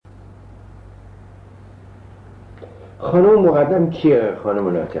خانم مقدم کیه خانم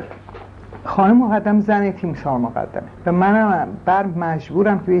ناطق؟ خانم مقدم زن تیمسار مقدمه و منم بر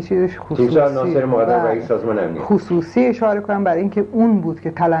مجبورم که یه چیزش خصوصی تیمسار ناصر مقدم رئیس سازمان امنیت خصوصی اشاره کنم، برای اینکه اون بود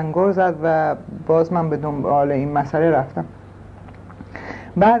که تلنگر زد و باز من به دنبال این مسئله رفتم.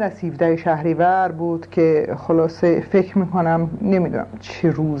 بعد از 17 شهریور بود که خلاصه فکر میکنم نمیدونم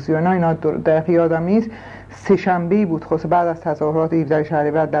چه روزی و نه اینا دقیق یادم نیست، سه شنبه بود خلاصه بعد از تظاهرات 17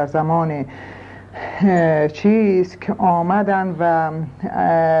 شهریور در زمان چیز که آمدن و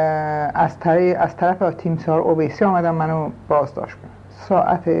از طرف تیمسار اویسی آمدن منو بازداشت کنن.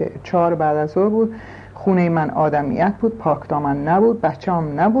 ساعت 4 بعد از ظهر بود، خونه من آدمیت بود، پاکدامن نبود، بچه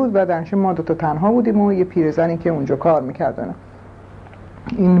هم نبود و درنشه ما دوتا تنها بودیم و یه پیرزنی که اونجا کار میکردن.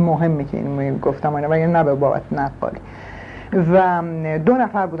 این مهمه که این گفتم اینا و یه نه به بابت نقالی. و 2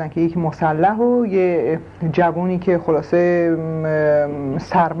 نفر بودن که یکی مسلح و یه جوونی که خلاصه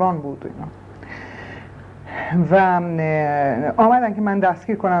سروان بود اینا. و آمدن که من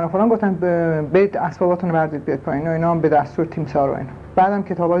دستگیر کنن و فلان، گفتن برید اسباباتون رو بردارید بیاد پایین و اینا به دستور تیمسار و اینا. بعدم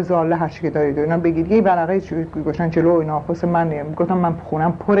کتابای زاله هر چی که دارید و اینا بگید. یه ورقه گوشن جلو اینا خلاص من گفتم من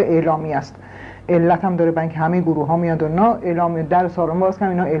خونم پر اعلامی است، علت هم داره بنک همه گروه ها میاد و اینا اعلامی در سالن باز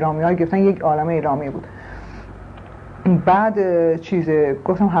کردم اینا اعلامی ها گرفتن، یک عالمه اعلامیه بود. بعد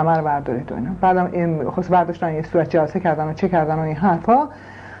گفتم همه رو بردارید و اینا. بعدم خلاص برداشتن یه صورت جلسه کردن و چه کردن و این حرفا.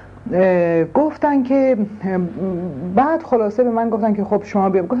 گفتن که بعد خلاصه به من گفتن که خب شما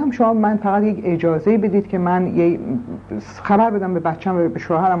بیا. گفتم شما من فقط یک اجازه بدید که من یه خبر بدم به بچه‌م به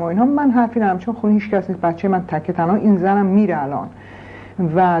شوهرم و اینا. من حرفی ندارم چون خونه هیچ کس نیست، بچه من تک تنها، این زنم میره الان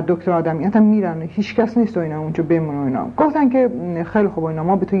و دکتر آدمیت هم میرن، هیچ کس نیست و اینا اونجا بمونه و اینا. گفتن که خیلی خوب اینا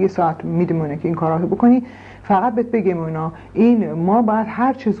ما به تو 1 ساعت میدیم که این کارا رو بکنی، فقط بهت بگیم و اینا این ما باید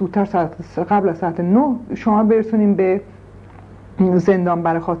هر چه زودتر قبل از ساعت 9 شما برسونیم به زندان،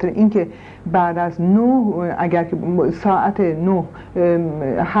 برای خاطر اینکه بعد از 9 اگر که ساعت 9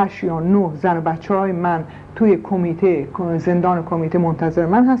 8 یا 9 زن و بچه‌های من توی کمیته زندان کمیته منتظر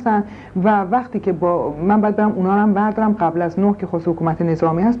من هستن و وقتی که با من باید برم اونا رو هم بردارم قبل از 9 که خود حکومت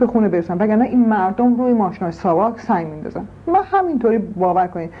نظامی هست به خونه برسن، وگرنه این مردم روی ماشینای ساواک سنگ میندازن. من همینطوری باور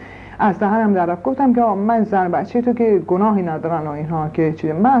کنید از دهنم در رفت. گفتم که من زن بچه تو که گناهی ندارن و اینها که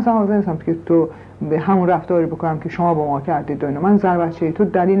چیه، من اصلا حاضر نیستم که تو به همون رفتاری بکنم که شما با ما کردید و اینا. من زن بچه تو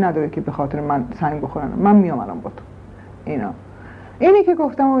دلیل نداره که به خاطر من سنگ بخورن، من میام الان با تو اینا. اینی که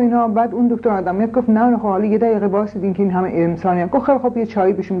گفتم و اینا. بعد اون دکتر آدمیت گفت نه خب حالا 1 دقیقه واسید این که این همه انسانی. گفت خیلی خب یه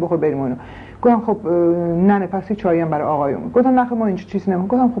چایی بشین بخور بریم و اینا. گفتم خب نه پس چایی هم برای آقایون. گفتم نه ما اینجا چیزی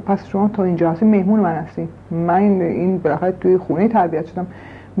نمی‌کنیم. گفتم خب پس شما تا اینجا هستی مهمون من هستی، من این بالاخره توی خونه تربیت شدم،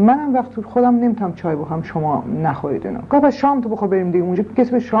 منم وقتی خودم نمیتونم چای بخورم شما نخورید اینا. گفت پس شام تو بخور بریم دیگه، اونجا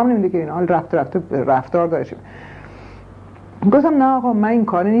کسی به شام نمیده که اینا رفتار داره. گفتم نه آقا من این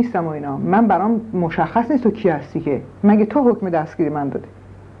کاره نیستم و اینا، من برام مشخص نیست تو کی هستی که مگه تو حکم دستگیری من دادی؟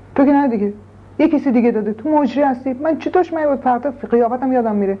 تو که نه دیگه، یه کسی دیگه داده، تو مجری هستی، من چه دشمنی با فردا قیافتم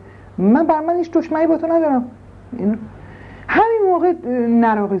یادم میره، من بر من هیچ دشمنی با تو ندارم. اینا همین موقع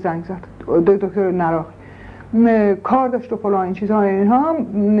نراقی زنگ زد، دکتر نراقی کار داشت و فلان این چیزها اینها.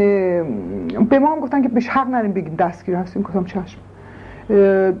 به ما هم گفتن که بهش حق نداریم بگیم دستگیر هستیم. گفتم چشم.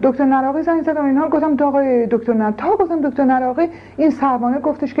 دکتر نراقی زنگ زد و اینها. گفتم تا آقای دکتر نراقی گفتم دکتر نراقی این سروانه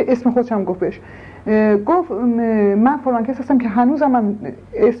گفتش که اسم خودش هم گفت بهش، گفت من فلان کس هستم که هنوزم من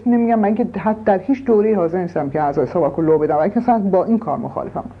اسم نمیگم، من که حتی در هیچ دوره‌ای حاضر نیستم که اعضای ساواک رو لو بدم و اصلا با این کار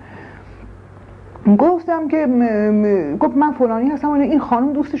مخالفم. گفتم که گفت من فلانی هستم و این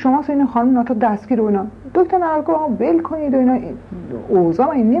خانم دوست شماست، این خانم ناطق دستگیر و اینا. دکتر نراقی ول کنید و اینا اوضاع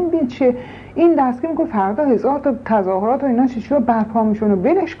این نمی‌بینید چه این دستگیر میگه فردا 1000 تا تظاهرات و اینا چی برپا میشونه،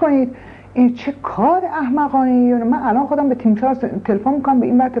 ولش کنید، این چه کار احمقانه ای. من الان خودم به تیمسار تلفن میکنم، به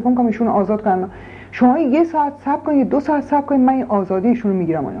این بر تلفن میکنم ایشون آزاد کنن، شما 1 ساعت صبر کنید 2 ساعت صبر کنید من این آزادی ایشون رو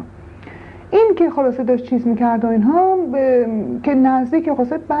میگیرم اینا. این که خلاصه داشت چیز میکرد و اینها که نزدیک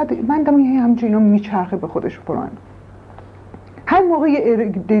خلاصه بعد من دم همچین اینا میچرخه به خودش فلان. هر موقع یه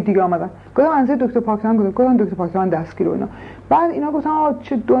دیگه آمدن گفتم انزه دکتر پاکستان گفتم دکتر پاکستان دستگیر و اینا. بعد اینا گفتن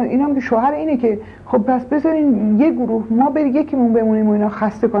اینا هم که شوهر اینه که خب پس بذارین یه گروه ما بریم یکیمون بمونیم و اینا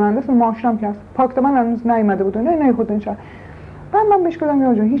خسته کننده است. ماشینم که پاکستان هنوز نیومده بود نه خودن چه. بعد من بهش گفتم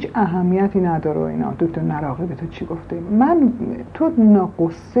یا جان هیچ اهمیتی نداره و اینا. دکتر نراقی به تو چی گفته؟ من تو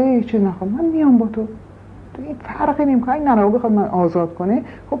ناقصه چیز نخوام، من میام با تو این فرقی نمیکنه. این نراقی بخواد من آزاد کنه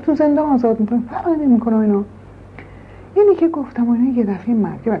خب تو زندان آزاد میکنه، فرقی نمیکنه اینا. اینی که گفتم و اینا یه دفعه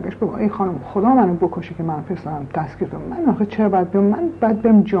مرگه برگشت گفت ای خانم خدا منو بکشه که من پسرم دستگیر کنم. من آخه چرا باید بیام؟ من باید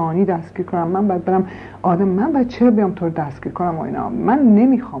برم جانی دستگیر کنم، من باید برم آدم، من باید چرا بیام تو رو دستگیر کنم و اینا؟ من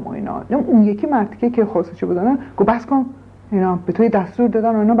نمیخوام و اینا. اون یکی مردی که خواستش بودن گفت بس کن اینا، به توی دستور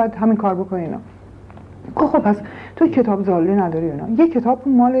دادن و اینا بعد همین کار بکنی اینا. خب پس تو کتاب زاله نداری اینا؟ یه کتاب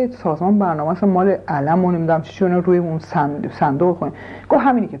مال سازمان برنامه است، مال علم و نمیدونم چی چونه روی اون صندوق خونه. گفت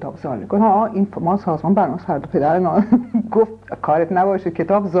همینی کتاب زاله. گفتم این ما سازمان برنامه هر دو پدر گفت کارت نباشه،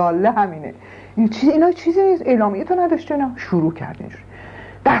 کتاب زاله همینه. اینا چیزی نیست، اعلامیه تو نداشته. اینا شروع کردین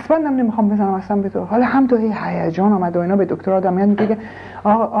دستبندم نمیخوام بزنم اصلا به تو. حالا هم تو هیجان آمد و اینا به دکتر آدمیت میگه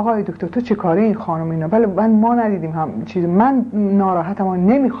آقای دکتر تو چه کاره این خانم اینا؟ بله ما ندیدیم هم چیز، من ناراحتم و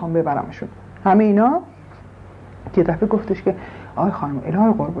نمیخوام ببرمشون. همه اینا یه دفعه گفتش که آقای خانم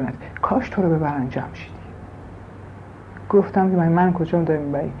الهی قربونت کاش تو رو ببرن جمشیدی. گفتم که من کجا دارم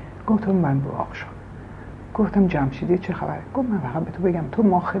میبری؟ گفتم من به آقشا. گفتم جمشیدی چه خبره؟ گفت من فقط به تو بگم تو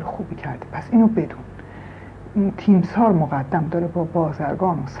ما خیلی خوبی کردی، پس اینو بدون تیمسار مقدم داره با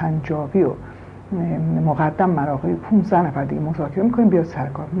بازرگان و سنجابی و مقدم مراقبی 15 نفر دیگه مذاکره میکنیم بیاد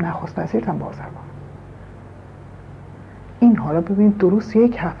سرکار، نخست وزیرتم بازرگان. این حالا ببینید درست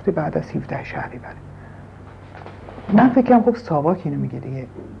یک هفته بعد از 17 شهریور. من فکرم خب ساواک اینو میگه دیگه،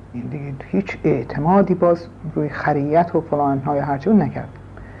 این دیگه هیچ اعتمادی باز روی خریت و فلان های هرچی اون نکرد.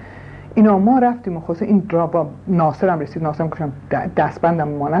 اینا ما رفتیم و خلاصه این را با ناصرم رسید، ناصرم کشم دستبندم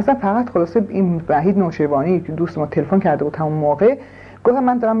ما نزد، فقط خلاصه این وحید نوشیروانی که دوست ما تلفن کرده بود همون موقع گفتم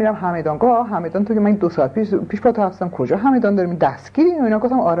من دارم میرم همدان. گفت همدان تو که من 2 ساعت پیش با تو هستم، کجا همدان داریم دستگیری اینا؟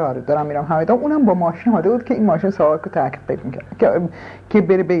 گفتم آره دارم میرم همدان. اونم با ماشین اومده بود که این ماشین ساواک رو تعقیب می‌کرد که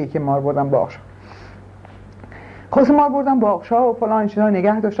بره بگه که ما رو بردن با آقشا. خلاص ما بردن با آقشا و فلان چیزا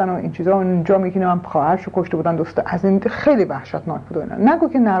نگه داشتن و این چیزا. اونجا میگن من خواهرشو کشته بودن دوست، از این خیلی وحشتناک بود اینا. نگو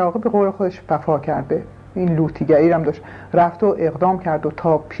که نراقه به قول خودش وفا کرده، این لوطیگری هم داشت، رفت و اقدام کرد و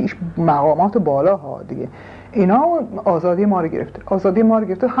تا پیش مقامات بالا ها دیگه اینا آزادی ما رو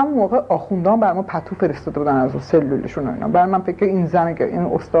گرفته. همون موقع آخوندان بر ما پتو فرستاده بودن از سلولشون اینا. بر من فکر این زن این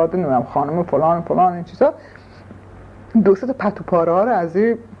استاد نمیدونم خانم فلان این چیزا 2 تا پتو پاره ها رو از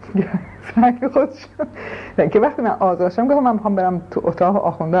این سنگ خودش که وقتی من آزاد شدم گفتم من میخوام برم تو اتاق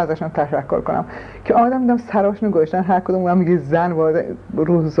آخونده ازشون تشکر کنم که آدم دیدم سراشونو گذاشتن هر کدوم اونم میگه زن وارد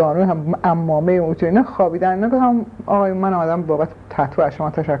روزانو هم عمامه و اینا خوابیدن. اینا گفتم آقای من آدم بابت پتو از شما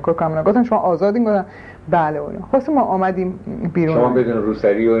تشکر کنم. اینا گفتن شما آزادین؟ گفتم بله. اونا خلاص ما آمدیم بیرون. شما بدون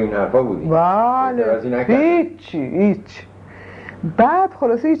روسری و این حرفا بودین؟ بله هیچ. بعد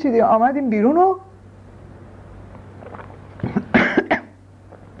خلاصه هیچ دیگه آمدیم بیرون و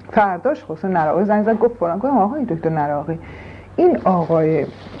فرداش خلاصه نراقی زنگ زد گفت فلان. گفتم آقای دکتر نراقی این آقای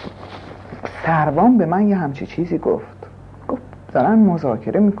سروان به من یه همچی چیزی گفت دارن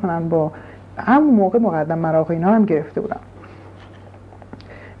مذاکره میکنن با همون موقع مقدم مراقی اینا هم گرفته بودن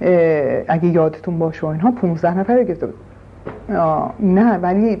اگه یادتون باشه اینها 15 نفر گرفته بود. نه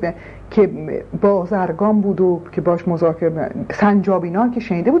ولی که بازرگان بود و که باش مذاکره سنجابینا که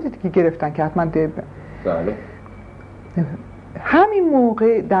شنیده بودید که گرفتن که حتما بله همین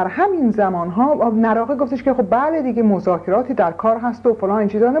موقع در همین زمان ها نراقه گفتش که خب بله دیگه مذاکراتی در کار هست و فلان این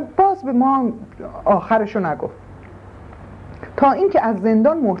چیزا. باز به ما آخرشو نگفت تا اینکه از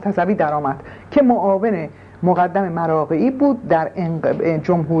زندان مرتضوی درآمد که معاون مقدم مراقعی بود در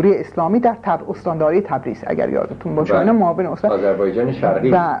جمهوری اسلامی در استانداری تبریز اگر یادتون باشه. اینا معاون استان آذربایجان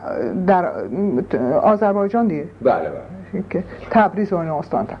شرقی در آذربایجان دیگه بله که تبریز و اینا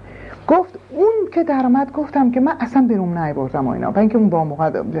استان تا. گفت اون که درآمد گفتم که من اصلا بیرون نبردم و اینا، اینکه اون با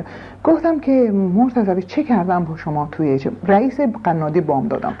مقدم گفتم که مرتضوی چه کردم با شما توی رئیس قنادی بام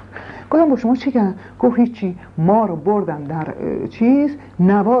دادم. گفتم با شما چه کردم؟ گفت هیچی، ما رو بردن در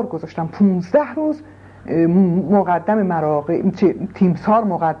نوار گذاشتم 15 روز مقدم مراقع تیمسار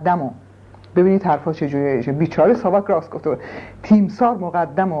مقدمو ببینید حرفا چجوریه. بیچاره ساواک راست گفته. تیمسار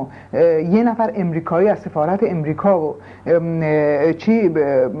مقدم و یه نفر امریکایی از سفارت امریکا و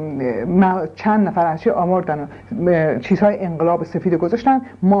چند نفر از آمردن و چیزهای انقلاب سفید گذاشتن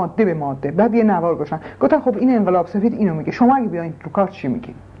ماده به ماده. بعد یه نوار گذاشتن. گفتن خب این انقلاب سفید اینو میگه، شما اگه بیاین رو کار چی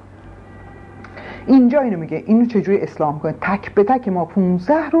میگین؟ اینجا اینو میگه، اینو چجوری اسلام کنه. تک به تک ما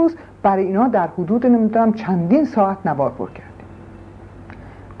 15 روز برای اینا در حدود نمیدونم چندین ساعت نوار پر کردیم.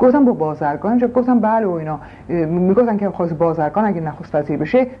 گفتم با بازرگان گفتم بله و اینا میگفتن که خواست بازرگان اگه نخست وزیر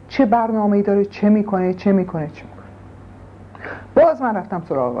بشه چه برنامه‌ای داره، چه میکنه. باز من رفتم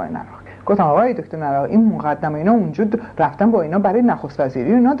سراغ آقای نراقی گفتم آقای دکتر نراقی این مقدمه اینا اونجا رفتن با اینا برای نخست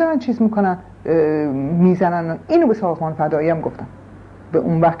وزیری اینا دارن چیز میکنن میزنن. اینو به سازمان فدایی هم گفتم. به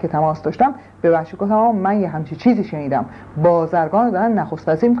اون وقت که تماس داشتم به بچه گفتم من یه همچین چیزی شنیدم، بازرگان دارن نخست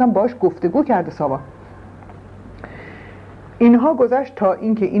وزیر میکنن، باهاش گفتگو کرده ساواک. اینها گذشت تا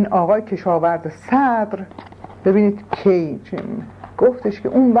اینکه این آقای کشاورز صدر ببینید کی گفتش که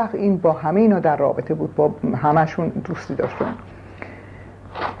اون وقت این با همه اینا در رابطه بود، با همشون دوستی داشتن.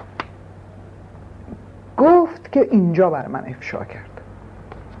 گفت که اینجا برای من افشا کرد.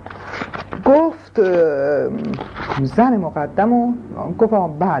 گفت زن مقدم گفت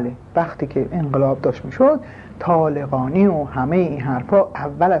بله وقتی که انقلاب داشت میشد طالقانی و همه این حرفا،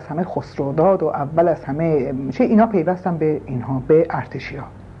 اول از همه خسروداد و اول از همه چه اینا پیوستن به اینها، به ارتشی ها،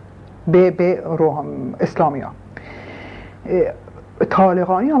 به اسلامی ها.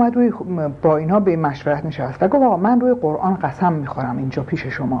 طالقانی آمد روی با اینها به مشورت نشست و گفت آقا من روی قرآن قسم میخورم اینجا پیش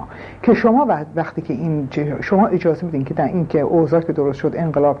شما که شما وقتی که شما اجازه میدین که در این که اوضاع که درست شد،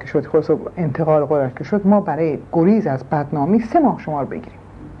 انقلاب که شد، خلاص انتقال قدرت که شد، ما برای گریز از بدنامی 3 ماه شما رو بگیریم،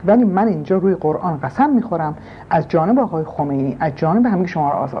 ولی من اینجا روی قرآن قسم میخورم از جانب آقای خمینی، از جانب همه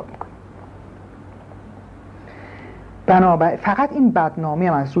شما رو آزاد میکنم. بنابراین فقط این بدنامی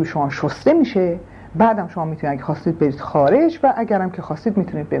هم از روی شما شسته میشه، بعدم شما میتونید اگه خواستید برید خارج و اگرم که خواستید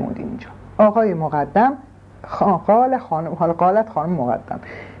میتونید بمونید اینجا. آقای مقدم قالت خانم مقدم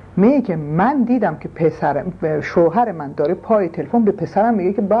میگه که من دیدم که شوهر من داره پای تلفن به پسرم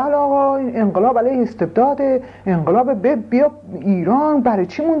میگه که بله آقا این انقلاب علیه استبداد، انقلاب بیا ایران، برای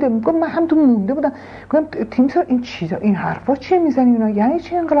چی مونده؟ میگم من هم تو مونده بودم. گفتم تیمسار این چیزا، این حرفا چیه میزنی اینا؟ یعنی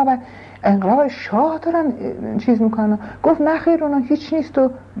چی انقلاب شاه دارن چیز میکنن؟ گفت نه خیر اونا هیچ نیست و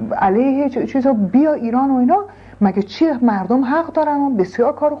علیه چیزا بیا ایران و اینا، مگه چی مردم حق دارن و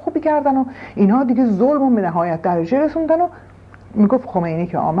بسیار کار خوبی کردن و اینا دیگه ظلم به نهایت درجه رسوندن. و میگفت خمینی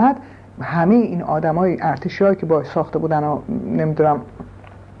که آمد همه این آدمای ارتشیایی که باش ساخته بودن و نمیدونم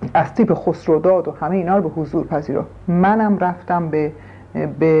از تیپ خسروداد و همه اینا رو به حضور پذیرفت. منم رفتم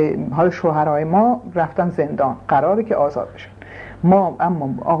به حال شوهرای ما رفتن زندان، قراره که آزاد بشن. اما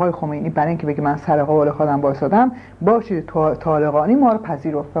آقای خمینی برای اینکه بگه من سر قول خودم وایسادم، با چیز طالقانی ما رو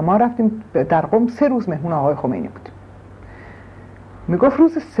پذیرفت و ما رفتیم در قم 3 روز مهمون آقای خمینی بودیم. میگفت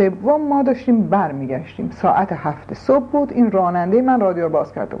روز 3 ما داشتیم برمیگشتیم، ساعت 7 صبح بود، این راننده من رادیو رو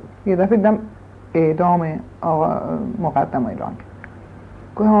باز کرده بود، یه دفعه دیدم اعدام آقا مقدم ایران.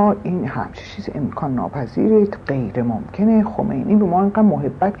 گفت این همچه چیز امکان ناپذیره، غیر ممکنه، خمینی به ما اینقدر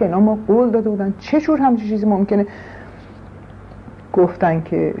محبت که اینا ما قول داده بودن، چه جور همچه چیزی ممکنه؟ گفتن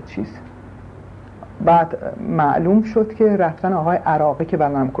که چیز. بعد معلوم شد که رفتن آقای عراقی که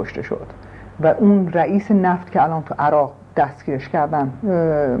بعدم کشته شد و اون رئیس نفت که الان تو عراق دستگیرش کردن،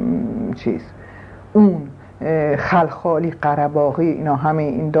 اون خلخالی قره‌باغی، اینا همه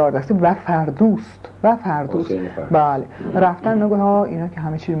این داردسته و فردوست بله رفتن نگه ها اینا که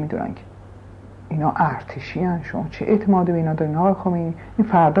همه چی رو میدونن که اینا ارتشی هن، شما چه اعتمادی به اینا دارین آقای خمینی؟ این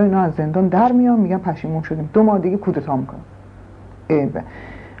فردا اینا از زندان در میان میگن پشیمون شدیم، 2 ماه دیگه کودتا میکنن.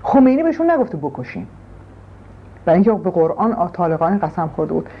 خمینی بهشون نگفته بکشین، برای اینکه به قرآن طالقانی قسم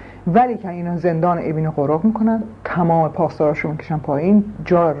خورده بود، ولی که اینا زندان ابن قراق میکنن، تمام پاسداراشون میکشن پایین،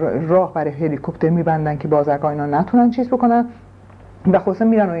 جا راه برای هلیکوپتر میبندن که بازرگان اینا نتونن چیز بکنن و خصوصا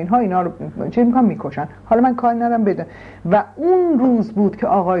میرن و اینا رو چیز میکنن میکشن. حالا من کاری ندارم بده. و اون روز بود که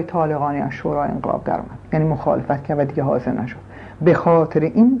آقای طالقانی از شورای انقلاب در اومد، یعنی مخالفت کرد و دیگه حاضر نشد. به خاطر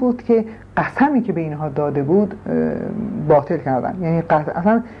این بود که قسمی که به اینها داده بود باطل کردن، یعنی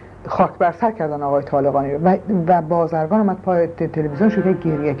اصلا خاک بر سر کردن آقای طالقانی و بازرگان اومد پای تلویزیون شده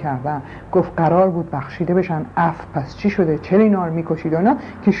گریه کردن، گفت قرار بود بخشیده بشن، پس چی شده؟ چرا اینا رو میکشید؟ اونا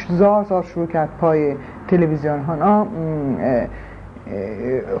که زار شروع کرد پای تلویزیون ها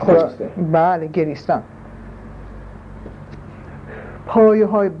بله گریستان. پایه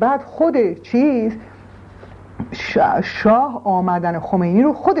های بعد خود چیز شاه آمدن خمینی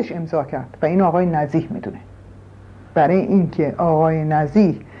رو خودش امضا کرد و این آقای نزیح میدونه. برای اینکه آقای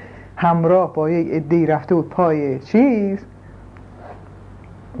نزیح همراه با یک عده‌ای رفته بود پای چیز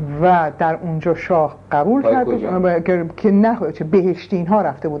و در اونجا شاه قبول کرد که نه چه بهشتین ها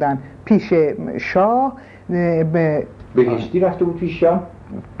رفته بودن پیش شاه. بهشتی رفته بود پیش شاه؟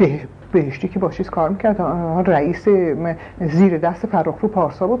 بهشتی که با چیز کار میکرد، رئیس زیر دست فرخرو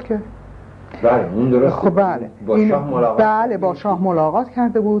پارسا بود که بله اون درست. خب بله با شاه ملاقات بله با شاه ملاقات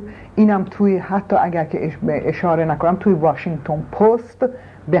کرده بود. اینم توی حتی اگر که اشاره نکنم توی واشنگتن پست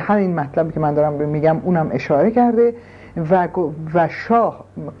به همین مطلبی که من دارم میگم اونم اشاره کرده و شاه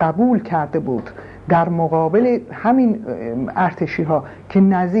قبول کرده بود در مقابل همین ارتشی ها که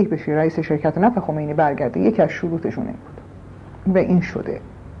نزیح بشه رئیس شرکت نفت خمینی برگرده. یکی از شروطشون این بود و این شده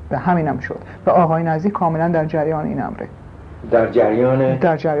و همینم شد و آقای نزیح کاملا در جریان این امره، در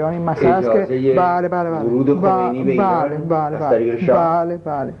جریان این مسئله است که بله ورود خمینی به ایران از طریق شاه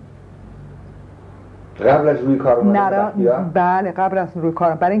قبل از روی کار بله قبل از روی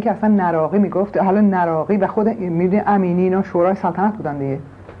کار، برای اینکه اصلا نراقی میگفت، حالا نراقی و خود میدونی امینی اینا شورای سلطنت بودن دیگه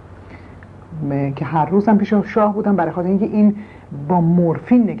که هر روز هم پیش شاه بودن، برای خاطر اینکه این با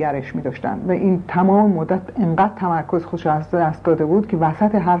مورفین نگرش می‌داشتن و این تمام مدت انقدر تمرکز خودش از دست داده بود که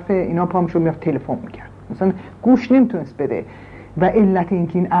وسط حرف اینا پا میشد میرفت تلفن میکرد، مثلا گوش نمیتونست بده و علت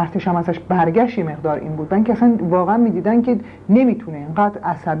اینکه این ارتش هم ازش برگشت مقدار این بود، من که اصلا واقعا میدیدن که نمیتونه اینقدر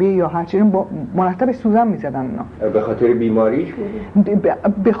عصبی یا هرچی مرتب سوزن میزدن اونا. به خاطر بیماریش بود؟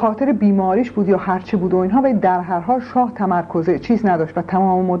 به خاطر بیماریش بود یا هرچی بود و اینها. و در هر حال شاه تمرکزه چیز نداشت و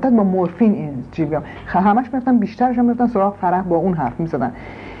تمام مدت با مورفین این جیبم همش میرفتن، بیشترش هم میرفتن سراغ فرح، با اون حرف میزدن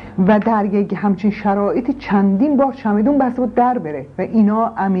و در یک همچین شرایطی چندین بار چمدون بسته بود در بره و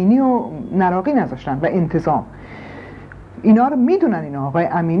اینا امینی و نراقی نذاشتن و انتظام. اینا رو میدونن، اینا آقای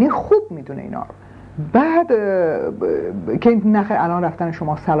امینی خوب میدونه اینا رو. بعد که نخیر الان رفتن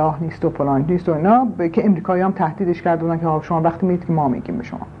شما صلاح نیست و فلان نیست و اینا، که امریکایی هم تهدیدش کرده بودن که شما وقتی میدید که ما میگیم به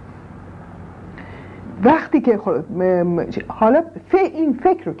شما. وقتی که حالا این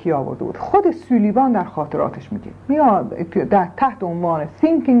فکر رو کی آورده بود؟ خود سولیوان در خاطراتش میگه، میاد در تحت عنوان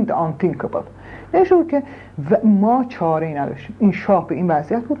Thinking the Unthinkable نشون که ما چاره ای نداشتیم. این شاه به این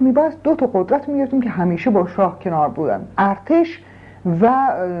وضعیت بود، میباید دو تا قدرت میگرفتیم که همیشه با شاه کنار بودن، ارتش و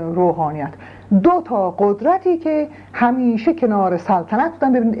روحانیت. دو تا قدرتی که همیشه کنار سلطنت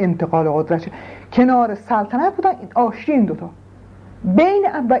بودن. ببینید انتقال قدرت کنار سلطنت بودن، آشتی این دوتا بین.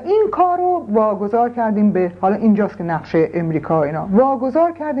 و این کار رو واگذار کردیم به، حالا اینجاست که نقشه امریکا اینا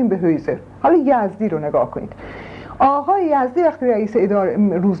واگذار کردیم به هویزر. حالا یزدی رو نگاه کنید. آقای یزدی وقتی رئیس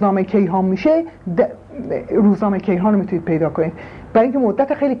اداره روزنامه کیهان میشه، روزنامه کیهان رو میتونید پیدا کنید، برای اینکه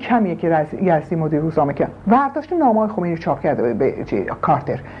مدت خیلی کمیه که یزدی مدیر روزنامه کیهان برداشت نامه‌های خمینی چاپ کرده به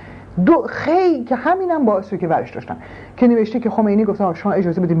کارتر. خیلی که همینم باعث شد که ورش داشتن که نوشته که خمینی گفت شما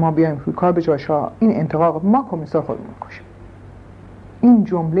اجازه بدید ما بیایم روی کار، به جای شاه این انتقاد ما کمیسار خودمون می‌کشیم. این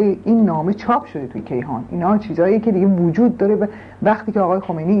جمله، این نامه چاپ شده توی کیهان. اینا چیزایی که دیگه وجود داره و وقتی که آقای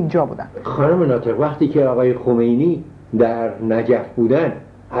خمینی اینجا بودن. خانم ناطق، وقتی که آقای خمینی در نجف بودن،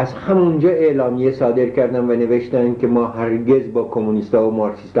 از همونجا اعلامیه صادر کردن و نوشتن که ما هرگز با کمونیست‌ها و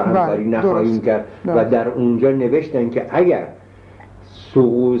مارکسیست‌ها همکاری نخواهیم کرد و در اونجا نوشتن که اگر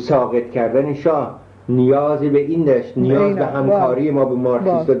ساقط کردن شاه نیازی به این داشت، نیاز به همکاری ما به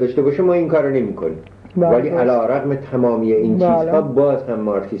مارکسیست‌ها داشته باشه، ما این کارو نمی‌کنیم. ولی علی‌رغم تمامی این چیزها باز هم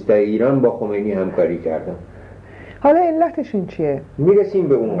مارکسیست‌های ایران با خمینی همکاری کردن. حالا علتش این چیه؟ میرسیم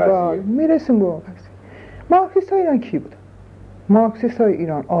به اون قضیه. مارکسیست‌های ایران کی بودن؟ مارکسیست‌های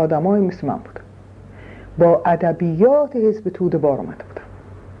ایران آدمای مثل من بودن، با ادبیات حزب توده بار آمده بودن.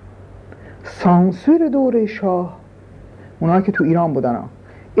 سانسور دوره شاه، اونایی که تو ایران بودن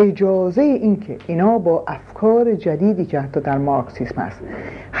اجازه این که اینا با افکار جدیدی که حتی در مارکسیسم هست،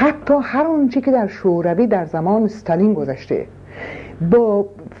 حتی هر اونچه که در شوروی در زمان استالین گذشته، با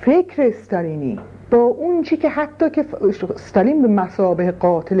فکر استالینی، با اون چی که حتی که استالین به مثابه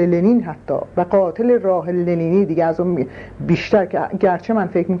قاتل لنین حتی و قاتل راه لنینی دیگه از اون بیشتر، که گرچه من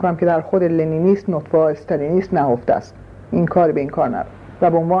فکر میکنم که در خود لنینیست نطفه استالینیست نهفته است، این کار به این کار نره و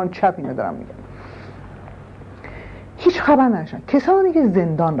به عنوان چپ اینو دارم میگم. هیچ خبر نداشتن کسانی که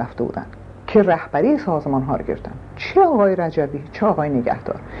زندان رفته بودن که رهبری سازمان ها رو گرفتن، چه آقای رجبی چه آقای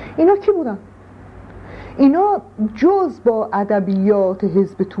نگهدار، اینا کی بودن؟ اینا جز با ادبیات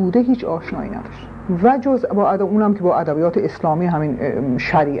حزب توده هیچ آشنایی نداشت و جز با اونم که با ادبیات اسلامی همین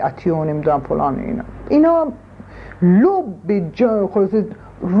شریعتی و نمیدونم فلان، اینا لب خلاص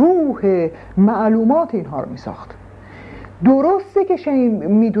روح معلومات اینها رو میساخت. درسته که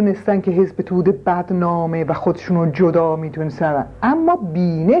میدونستن که حزب توده بدنامه و خودشون رو جدا میدونستن، اما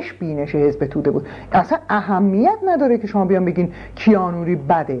بینش حزب توده بود. اصلا اهمیت نداره که شما بیان بگین کیانوری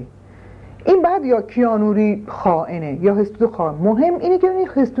بده، این بعد یا کیانوری خائنه یا حزب توده خائن، مهم اینه که ببینید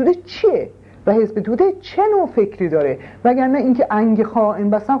حزب توده چیه و حزب توده چه نوع فکری داره، وگرنه اینکه انگ خائن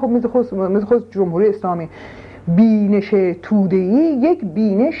بسن خب مثل خود جمهوری اسلامی. بینش توده‌ای یک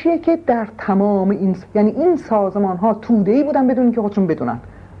بینشیه که در تمام این، یعنی این سازمان ها توده‌ای بودن بدون اینکه خودشون بدونن،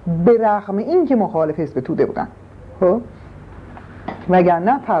 به رغم اینکه مخالف حزب توده بودن. خب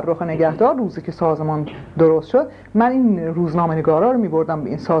وگرنه فرخ نگهدار روزی که سازمان درست شد، من این روزنامه نگارا رو می‌بردم به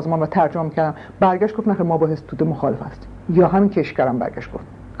این سازمان و ترجمه می‌کردم، برگشت گفت نه ما با حزب توده مخالف هستیم، یا همین کشکرم برگشت گفت،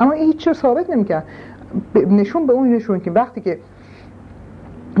 اما این هیچ چیز ثابت نمی‌کرد. نشون که وقتی که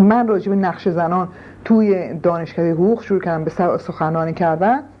من راجع به نقش زنان توی دانشکده حقوق شروع کردم به سخنرانی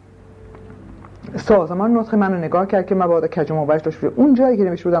کردن، سازمان نطق منو نگاه کرد که مبادا کج و موج داشت، اون جایی که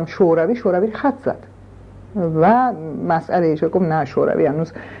نوشته بودم شوروی خط زد و مسئله ایش گفت نه شوروی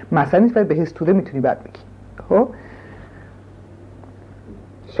هنوز مسئله نیست، ولی به حزب توده میتونی بعد بگی. خب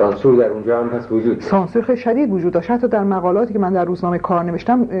سانسور در اونجا هم پس وجود داشت. سانسور خیلی شدید وجود داشت. حتی در مقالاتی که من در روزنامه کار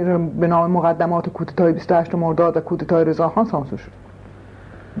نوشتم به نام مقدمات کودتای 28 مرداد و کودتای رضاخان سانسور شد.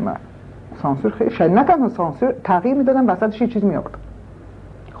 سانسور خیلی شدید، نه تنها سانسور، تغییر میدادن وسطش یه چیز میآورد،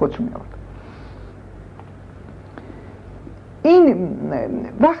 خودشون میآورد. این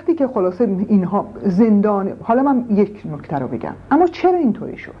وقتی که خلاصه اینها زندان، حالا من یک نکته رو بگم، اما چرا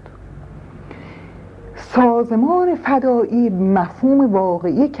اینطوری شد؟ سازمان فدایی مفهوم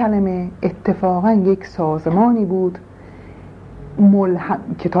واقعی کلمه اتفاقا یک سازمانی بود ملهم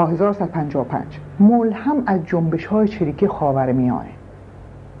که تا 1155 ملهم از جنبش‌های چریکی خاورمیانه.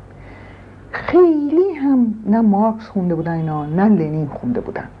 خیلی هم نه مارکس خونده بودن اینا، نه لنین خونده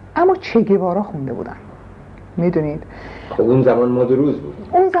بودن، اما چه گوارا خونده بودن. میدونید خب اون زمان مدروز بود،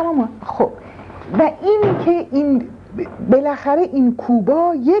 اون زمان خب. و این که این بالاخره این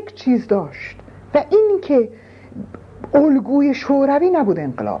کوبا یک چیز داشت و این که الگوی شوروی نبود،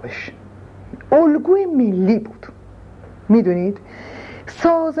 انقلابش الگوی ملی بود. میدونید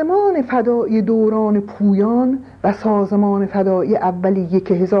سازمان فدایی دوران پویان و سازمان فدایی اولیه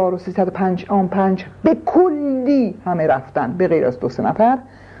که 1305 به کلی همه رفتن به غیر از 2-3 نفر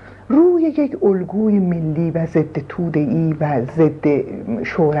روی یک الگوی ملی و ضد توده‌ای و ضد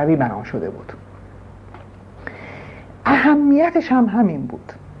شوروی بنا شده بود. اهمیتش هم همین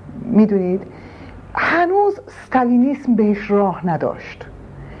بود. میدونید هنوز استالینیسم بهش راه نداشت،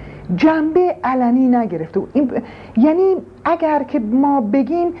 جنبه علنی نگرفته بود. یعنی اگر که ما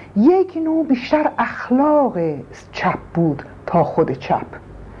بگیم یک نوع بیشتر اخلاق چپ بود تا خود چپ،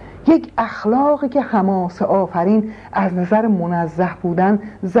 یک اخلاقی که حماسه آفرین از نظر منزه بودن،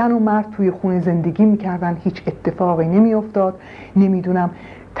 زن و مرد توی خونه زندگی میکردن، هیچ اتفاقی نمیافتاد. نمیدونم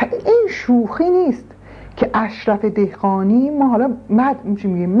این شوخی نیست که اشرف دهقانی، ما حالا من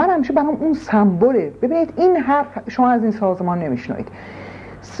همیشه برام اون سمبوله. ببینید این حرف شما از این سازمان نمیشنوید.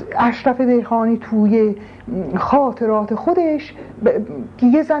 اشرف دهقانی توی خاطرات خودش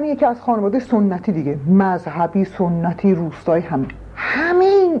یه زنیه که از خانواده سنتی دیگه، مذهبی سنتی روستایی،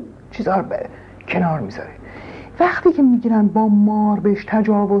 همین چیزا رو کنار میذاره. وقتی که میگیرن با مار بهش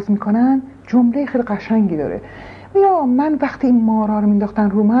تجاوز میکنن، جمله خیلی قشنگی داره. یا من وقتی این مارا رو مینداختن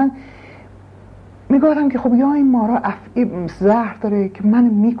رو من میگفتم که خب یا این مارا زهر داره که من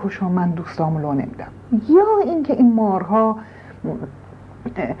میکشم، من دوستامو لو نمیدم، یا اینکه این مارها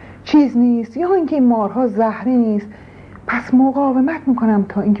چیز نیست، یا اینکه این مارها زهری نیست، پس مقاومت میکنم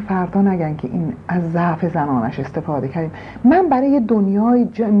تا اینکه فردا نگن که این از ضعف زنانش استفاده کردیم. من برای یه دنیای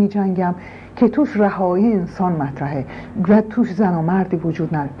میجنگم که توش رهایی انسان مطرحه و توش زن و مردی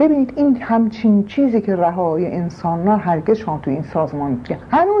وجود نداره. ببینید این همچین چیزی که رهایی انسان ها هرگز شما تو این سازمان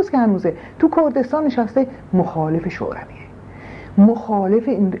هنوز که هنوزه تو کردستان نشسته مخالف شورویه، مخالف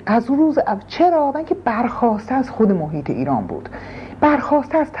این از روز چرا؟ من که برخواسته از خود محیط ایران بود،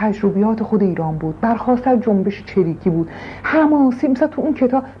 برخواسته از تجربیات خود ایران بود، برخواسته از جنبش چریکی بود، حماسی. مثلا تو اون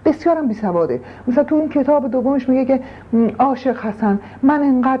کتاب بسیارم بی‌سواده، مثلا تو اون کتاب دومش میگه که عاشق حسن، من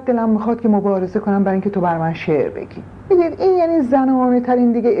انقدر دلم میخواد که مبارزه کنم برای اینکه تو بر من شعر بگی. میدید این یعنی زنانه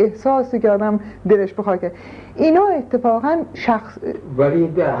ترین دیگه احساسی که آدم دلش بخواد که اینا اتفاقا شخص. ولی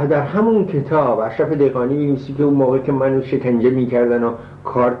در همون کتاب اشرف دهقانی می‌نویسه که اون موقع که منو شکنجه میکردن و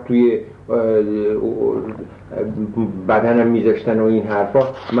کارت توی بدنم میذاشتن و این حرفا،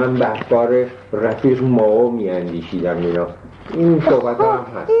 من به اخبار رفیق ماو میاندیشیدم. این صحبت هم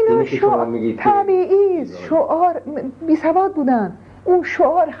هست. اینو طبیعی شعار بی‌سواد بودن، اون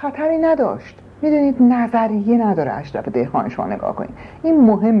شعار خطری نداشت. میدونید نظریه نداره اشرف دهقانی، شما نگاه کنید این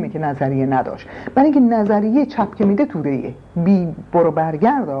مهمه که نظریه نداشت، برای اینکه نظریه چپ که میده توده‌ایه، بی برو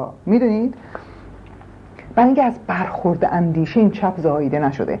برگردا. میدونید برای اینکه از برخورد اندیشه این چپ زاییده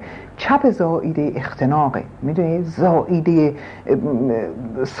نشده، چپ زاییده اختناقه، میدونید زاییده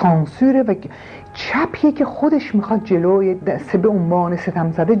سانسوره و چپیه که خودش میخواد جلوی دسته به عنوان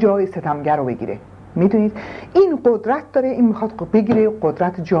ستم زده جای ستمگر رو بگیره. میدونید این قدرت داره، این میخواد بگیره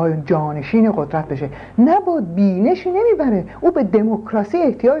قدرت، جای جانشین قدرت بشه. نبود بینشی نمیبره، او به دموکراسی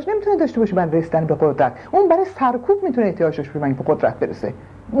احتیاج نمیتونه داشته باشه برای رسیدن به قدرت، اون برای سرکوب میتونه احتیاج داشته باشه به قدرت برسه،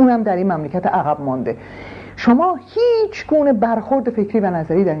 اونم در این مملکت عقب مانده. شما هیچ گونه برخورد فکری و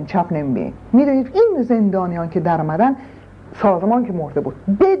نظری در این چپ نمیبینید. میدونید این زندانیان که در آمدن، سازمان که مرده بود،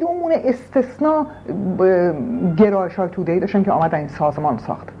 بدون استثناء گرایش‌های توده‌ای داشتن که آمدن این سازمان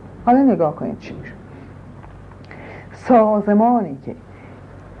ساخت. حالا نگاه کنید چی میشه. سازمانی که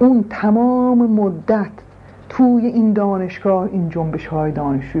اون تمام مدت توی این دانشگاه این جنبش‌های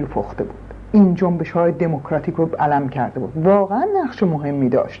دانشجویی پخته بود، این جنبش‌های دموکراتیک رو علم کرده بود، واقعا نقش مهمی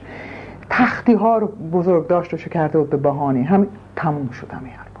داشت، تختی‌ها رو بزرگ داشت و کرده بود به بهانه همین تموم شد.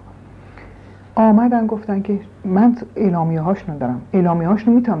 همین آمدن گفتن که من اعلامیه‌هاش ندارم، اعلامیه‌هاش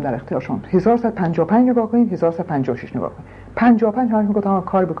نمیتونم در اختیارشون. 1155 نگاه کنید، 1156 نگاه کنید. 55 همش میگفتن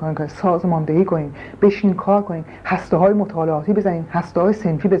کار بکنین، که سازماندهی کنین، بشین کار کنین، هسته‌های مطالعاتی بزنین، هسته‌های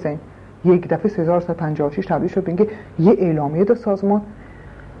صنفی بزنین. یک دفعه 1156 تبدیل شد به اینکه یه اعلامیه داد سازمان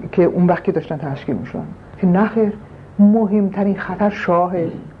که اون وقت که داشتن تشکیل می‌شدن که نخیر مهمترین خطر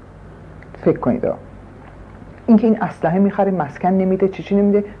شاهه. فکر کنید اینکه این اسلحه میخره، مسکن نمیده، چیزی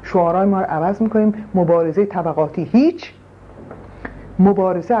نمیده، شعارهای ما رو عوض میکنیم، مبارزه طبقاتی هیچ،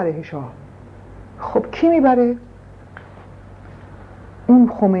 مبارزه علیه شاه. خب کی میبره؟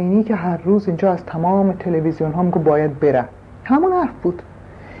 اون خمینی که هر روز اینجا از تمام تلویزیون ها میگه باید بره، همون حرف بود.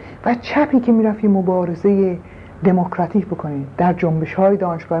 و چپی که میرفت مبارزه دموکراتیک بکنید در جنبش های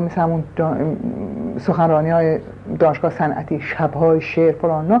دانشگاه، مثل همون سخنرانی های دانشگاه صنعتی، شبهای شعر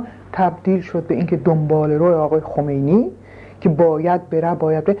فلانا، تبدیل شد به اینکه دنبال روی آقای خمینی که باید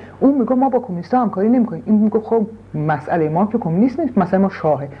بره. اون میگه ما با کمونیست‌ها همکاری نمی‌کنیم، این میگه خب مسئله ما که کمونیست نیست، مسئله ما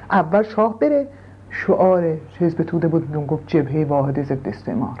شاهه، اول شاه بره. شعار حزب توده بود، اون گفت جبهه واحد ضد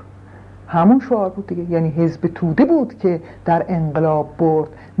استعمار، همون شعار بود دیگه. یعنی حزب توده بود که در انقلاب برد،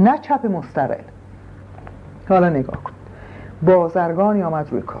 نه چپ مستقل. حالا نگاه کن، بازرگانی آمد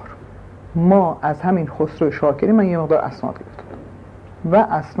روی کار. ما از همین خسرو شاکری من یه مقدار اسناد گرفتم و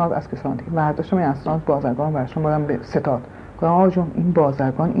اسناد از کسان دیگه برداشتم، این اسناد بازرگان برشون بادم به ستاد. گفتم آقا جون این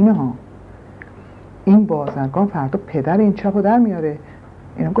بازرگان اینه ها، این بازرگان فردا پدر این چپو در میاره.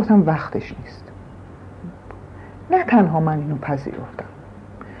 اینا گفتم وقتش نیست. نه تنها من اینو پذیرفتم،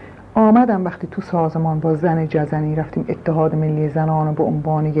 آمدم وقتی تو سازمان با زن جزنی رفتیم اتحاد ملی زنان رو به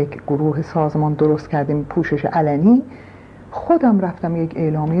عنوان یک گروه سازمان درست کردیم، پوشش علنی، خودم رفتم یک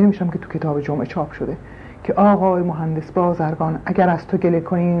اعلامیه نمیشم که تو کتاب جمعه چاپ شده که آقای مهندس بازرگان اگر از تو گله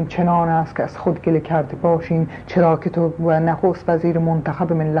کنیم چنان است که از خود گله کرده باشیم، چرا که تو و نخست وزیر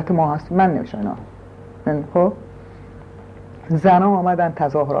منتخب ملت ما هست. من نمیشم اینا. خب زنان آمدن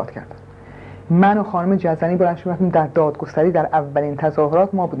تظاهرات کردن، من و خانم جزنی بلند شدیم در دادگستری. در اولین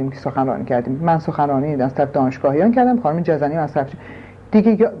تظاهرات ما بودیم که سخنرانی کردیم. من سخنرانی از طرف دانشگاهیان کردم، خانم جزنی از طرف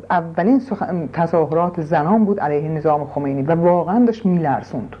دیگه. اولین تظاهرات زنان بود علیه نظام خمینی و واقعا داشت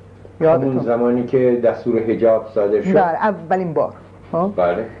میلرزوند. اون زمانی که دستور حجاب صادر شد، در اولین بار.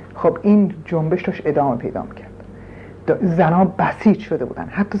 بله. خب این جنبش داشت ادامه پیدا می‌کرد، زنان بسیج شده بودن،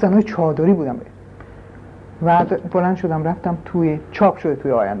 حتی زنای چادری بودن. و بلند شدم رفتم توی، چاپ شده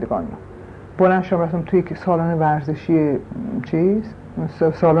توی آیندگان، بلند شدم رفتم توی سالن ورزشی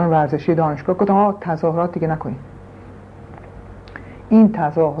سالن ورزشی دانشگاه، گفتم تظاهرات دیگه نکنید. این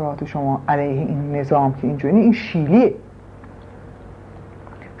تظاهرات شما علیه این نظام که اینجوری، این شیلیه،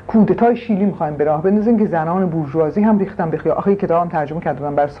 کودتای شیلی میخوایم به راه بندازیم که زنان بورژوازی هم ریختن به خیابان. آخه کتابم ترجمه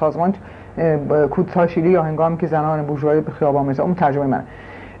کردم برای سازمان، کودتای شیلی یا هنگامی که زنان بورژوازی به خیابان میرسن، اون ترجمه من.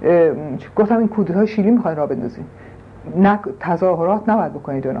 گفتم این کودتای شیلی میخوایم راه بندازیم، نه تظاهرات نباید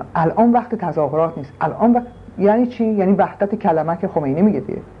بکنید اینا. الان وقت تظاهرات نیست، الان یعنی چی؟ یعنی وحدت کلمه که خمینی میگه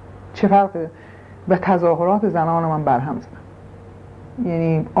دیگه، چه فرقه؟ و تظاهرات زنان من برهم زدن،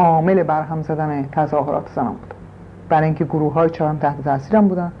 یعنی عامل برهم زدن تظاهرات زنان بود، برای اینکه گروه‌های چهارم تحت تاثیرم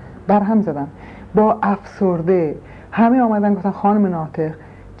بودن، برهم زدن. با افسرده همه آمدن گفتن خانم ناطق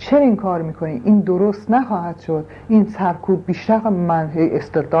چرا این کار میکنی؟ این درست نخواهد شد، این سرکوب بیشتر. من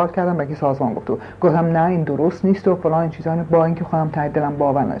استدلال کردم بلکه سازمان گفتم نه این درست نیست و فلان این چیزا، با اینکه خودم ته دلم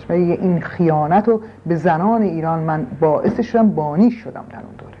باور نداشت. و این خیانت رو به زنان ایران من باعث شدم، بانی شدم در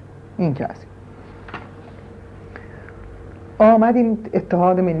اون دوره. این که از آمدیم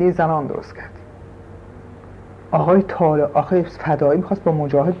اتحاد ملی زنان درست کردیم. آقای طالق آخه فدایی میخواست با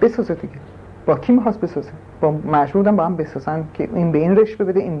مجاهد بسازه دیگه. با کی میخواست بسازه؟ با مجبور بودن با هم بسازن که این به این رشوه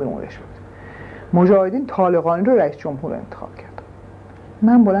بده، این به اون رشوه بده. مجاهدین طالقانی رو رئیس جمهور انتخاب کرد.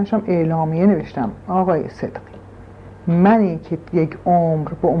 من بلند شدم اعلامیه نوشتم آقای صدقی، منی که یک عمر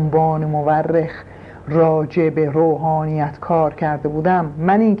به عنوان مورخ راجع به روحانیت کار کرده بودم،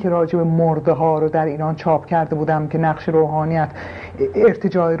 منی که راجع به مرده ها رو در ایران چاپ کرده بودم که نقش روحانیت،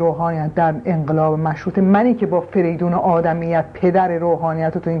 ارتجاع روحانیت در انقلاب مشروطه، منی که با فریدون آدمیت پدر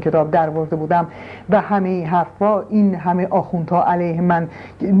روحانیت رو تو این کتاب درآورده بودم و همه این حرفا، این همه آخوندها علیه من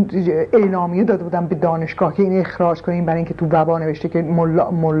اعلامیه داده بودم به دانشگاه که این اخراج کنیم، برای اینکه تو وبا نوشته که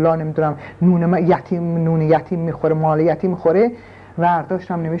ملا نمیدونم نون یتیم میخوره، مال یتیم میخوره.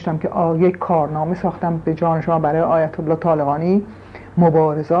 ورداشتم نوشتم که یک کارنامه ساختم به جان شما برای آیت الله طالقانی،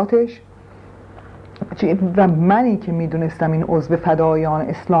 مبارزاتش. و منی که میدونستم این عضو فدایان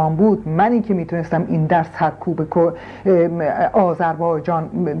اسلام بود، منی که میدونستم این در سرکوب آذربایجان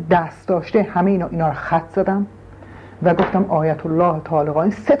دست داشته، همه اینا رو خط زدم و گفتم آیت الله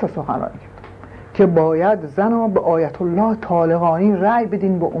طالقانی 3 تا سخنرانی کرد که باید زنها به آیت الله طالقانی رأی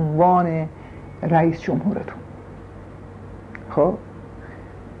بدین به عنوان رئیس جمهورتون. خب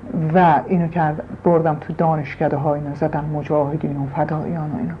و اینو کرد، بردم تو دانشکده ها، اینا زدن مجاهدین و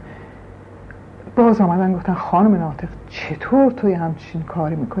فدایان و اینا. باز آمدن گفتن خانم ناطق چطور توی همچین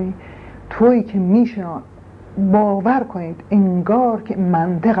کاری میکنی؟ تویی که میشه باور کنید انگار که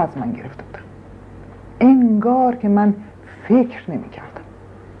منطق از من گرفته بودن. انگار که من فکر نمی کردم.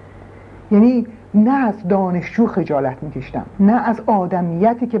 یعنی نه از دانشجو خجالت میکشتم، نه از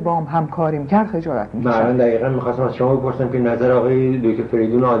آدمیتی که با هم همکاری میکرد خجالت میکشتم. من دقیقا میخواستم از شما بپرسم که نظر آقای دکتر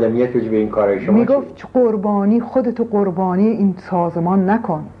فریدون آدمیت به این کارهای شما میگفت قربانی خودتو قربانی این سازمان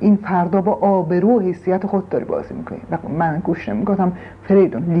نکن، این فردا با آبرو و حیثیت خود داری بازی میکنی. من گوش نمیگفتم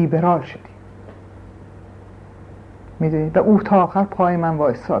فریدون لیبرال شدی، میدونی، و او تا آخر پای من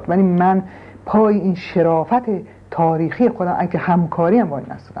وایساد، ولی من پای این شرافت تاریخی خودم اگه همکاری هم وای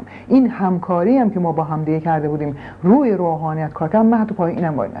نستادم. این همکاری هم که ما با هم دیگه کرده بودیم روی روحانیت کار کردم، من حتی پای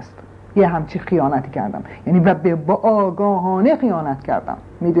اینم وای نستادم. یه همچی خیانتی کردم، یعنی و با آگاهانه خیانت کردم،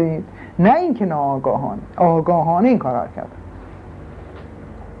 میدونید، نه این که ناآگاهانه، آگاهانه این کارا کردم.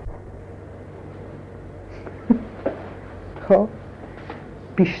 خب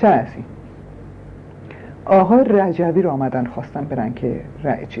بیشتر از این آقای رجوی رو آمدن خواستن برن که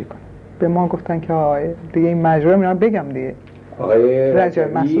رأی چی کنن. به ما گفتن که آقای دیگه این مجرا میرم بگم دیگه، آقای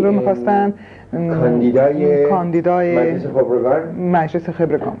رجوی مسئول رو میخواستن کاندیدای مجلس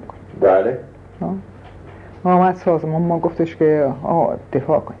خبرگان بکن. بله. آمد سازمان ما گفتش که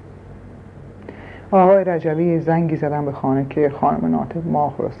دفاع کنیم. آقای رجوی زنگی زدن به خانه که خانم ناطق ما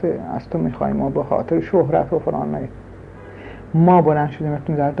خلاصه از تو میخوایم، ما به خاطر شهرت و فلان نگید. ما بلند شدیم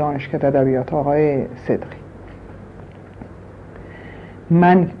رفتیم در دانشکده ادبیات آقای صدقی.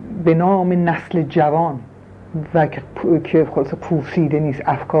 من به نام نسل جوان و که خلاصه پوسیده نیست،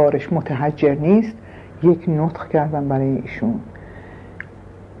 افکارش متحجر نیست، یک نطق کردم برای ایشون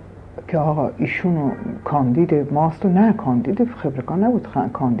که آقا ایشونو کاندید ماست و نه کاندید خبرگان نبود،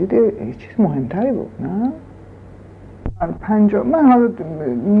 کاندید چیز مهمتری بود. نه من حالا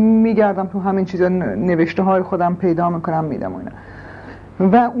میگردم تو همین چیزا نوشته های خودم پیدا میکنم میدم و اینا.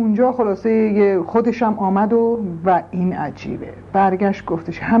 و اونجا خلاصه خودشم آمد و این عجیبه، برگشت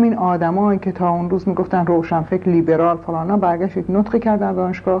گفتش همین آدمایی که تا اون روز میگفتن روشنفکر لیبرال فلانا، برگشت یک نطقی کرد در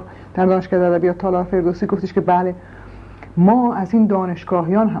دانشگاه ادبیات طالع فردوسی، گفتش که بله ما از این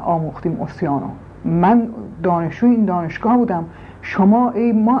دانشگاهیان آموختیم اوسیانو، من دانشجوی این دانشگاه بودم، شما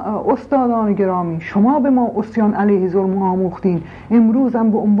ای ما استادان گرامی شما به ما اوسیان علیه ظلم آموختین،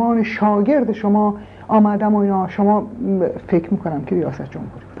 امروزم به عنوان شاگرد شما آمدم و اینا. شما فکر میکنم که ریاست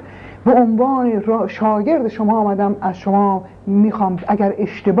جمهوری بود، به عنوان شاگرد شما آمدم، از شما میخوام اگر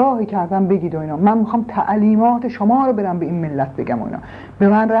اشتباهی کردم بگید و اینا، من میخوام تعلیمات شما رو برم به این ملت بگم و اینا، به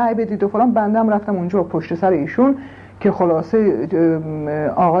من رأی بدید و فلان. بندم رفتم اونجا پشت سر ایشون که خلاصه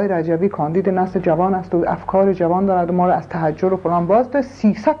آقای رجوی کاندید نسل جوان است و افکار جوان دارد و ما رو از تحجر و فلان باز تا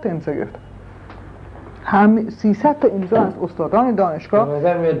 300 تا امضا گرفت. هم 300 تا امضا از استادان دانشگاه. به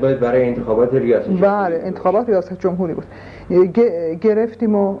نظر میاد باید برای انتخابات ریاست جمهوری. بله انتخابات ریاست جمهوری بود.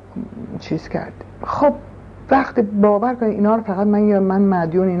 گرفتیم و چیز کرد. خب وقتی باور کنید اینا رو فقط من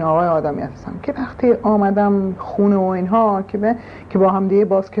مدیون این آقای آدمی هستم که وقتی آمدم خونه و اینها که با هم دیگه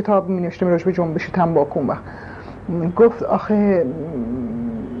باز کتاب می‌نوشتیم راجع به جنبش تنباکو، گفت آخه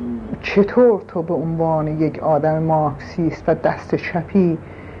چطور تو به عنوان یک آدم مارکسیست و دست چپی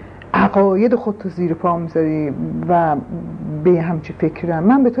عقاید خودتو زیر پا میذاری و به همچی فکرم؟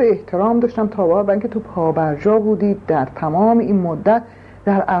 من به تو احترام داشتم تا واقعا بلکه تو پابرجا بودی در تمام این مدت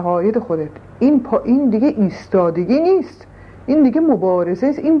در عقاید خودت. این دیگه ایستادگی نیست، این دیگه مبارزه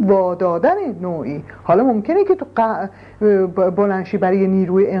است، این وادادن نوعی. حالا ممکنه که تو بلنشی برای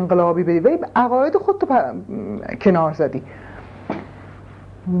نیروی انقلابی بدی ولی عقاید خودتو کنار زدی.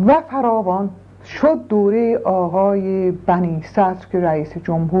 و فراوان شد دوره آقای بنی صدر که رئیس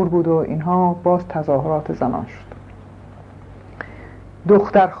جمهور بود و اینها، باز تظاهرات زنان شد.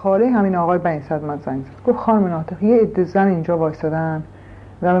 دختر خاله همین آقای بنی صدر من زنگ زد، گفت خانم ناطق یه عده زن اینجا وایسادن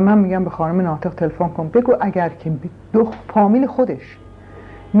و من میگم به خانم ناطق تلفن کن بگو اگر که فامیل خودش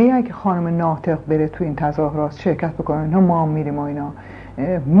میگه که خانم ناطق بره تو این تظاهرات شرکت بکنه، اینا ما میریم و اینا،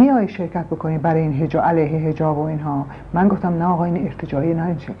 میای شرکت بکنی برای این علیه حجاب و اینها. من گفتم نه آقا این ارتجاعی، نه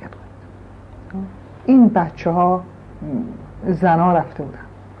این شرکت کنید. این بچه ها زنا رفته بودن،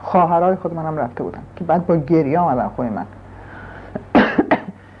 خواهرای خود منم رفته بودن که بعد با گریه آمدن خونه من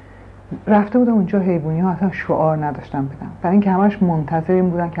رفته بودم اونجا. حیوانی ها اصلا شعار نداشتن بدن، برای اینکه همش منتظر این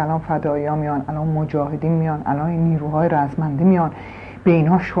بودن که الان فدایی ها میان، الان مجاهدین میان، الان نیروهای رزمنده میان، به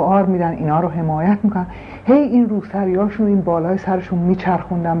اینها شعار میدن، اینا رو حمایت میکنن. این روسریاشون این بالای سرشون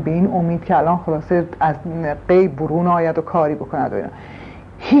میچرخوندن به این امید که الان خلاصه از غیب برون آید و کاری بکند و اینا.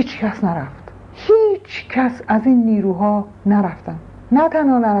 هیچ کس نرفت، هیچ کس از این نیروها نرفتن. نه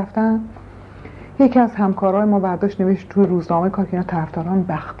تنها نرفتن، یکی از همکارای ما برداشت نوشت توی روزنامه کار که اینا طرفداران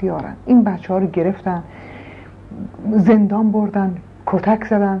بختیارن. این بچه ها رو گرفتن، زندان بردن، کتک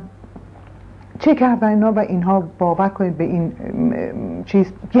زدن، چه کردن اینا و اینها باور کنید به این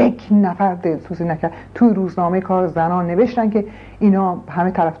چیز یک نفر دلسوزی نکرد. توی روزنامه کار زنان نوشتن که اینا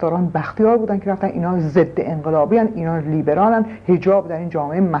همه طرفداران بختیار بودن که رفتن اینا ضد انقلابی هن، اینا لیبرالن، حجاب در این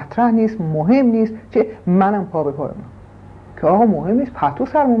جامعه مطرح نیست، مهم نیست. چه منم پا به پای که آقا مهم نیست، پتو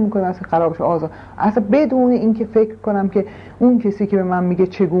سرمون میکنه اصلا قرارش آزاد، اصلا بدون اینکه فکر کنم که اون کسی که به من میگه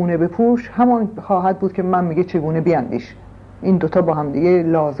چگونه بپوش همان خواهد بود که من میگه چگونه بیاندیش. این دوتا با هم دیگه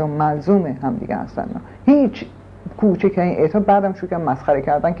لازم ملزوم هم دیگه هستن. هیچ کوچکترین اعتراض بعدم شروع کردن مسخره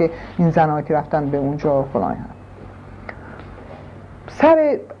کردن که این زنایی که رفتن به اونجا فلان هم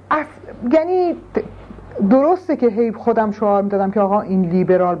سر یعنی درسته که هی خودم شعار میدادم که آقا این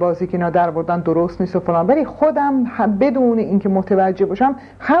لیبرال بازی که اینا در بردن درست نیست و فلان، ولی خودم بدون اینکه متوجه باشم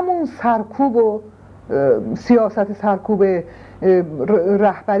همون سرکوب و سیاست سرکوب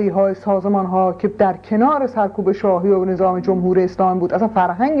رهبری های سازمان ها که در کنار سرکوب شاهی و نظام جمهوری اسلامی بود، اصلا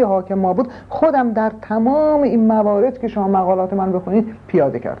فرهنگ حاکم ما بود، خودم در تمام این موارد که شما مقالات من بخونید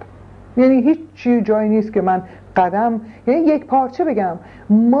پیاده کردم. یعنی هیچ جایی نیست که من قدم، یعنی یک پارچه بگم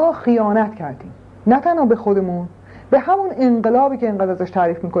ما خیانت کردیم، نه تنها به خودمون، به همون انقلابی که انقدر ازش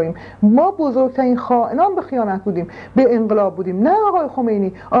تعریف میکنیم. ما بزرگترین خائنان به خیانت بودیم، به انقلاب بودیم. نه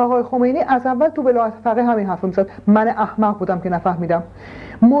آقای خمینی از اول تو ولایت فقیه همین حرف میزد، من احمق بودم که نفهمیدم.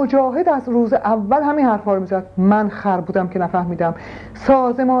 مجاهد از روز اول همین حرفا رو میزد، من خر بودم که نفهمیدم.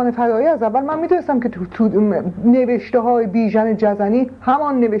 سازمان فدایی از اول من میدونستم که تو نوشته های بیژن جزنی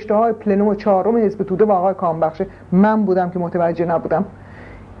همان نوشته های پلنوم 4 حزب توده و آقای کامبخش، من بودم که متوجه نبودم.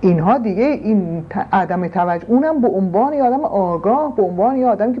 اینها دیگه این عدم توجه، اونم به عنوان یه آدم آگاه، به عنوان یه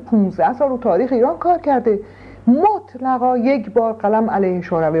آدم که 15 سال رو تاریخ ایران کار کرده، مطلقا یک بار قلم علیه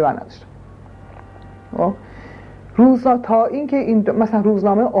شوروی برداشت. تا اینکه این مثلا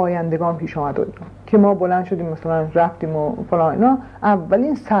روزنامه آیندگان پیش آمد و که ما بلند شدیم مثلا رفتیم و فلان اینا،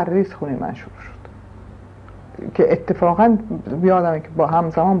 اولین سرریز خونه من شروع شد که اتفاقا یادمه که با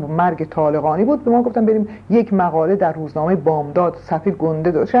همزمان با مرگ طالقانی بود، به ما گفتن بریم یک مقاله در روزنامه بامداد صفحه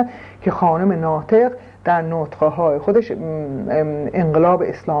گنده داشتن که خانم ناطق در نطقهای خودش انقلاب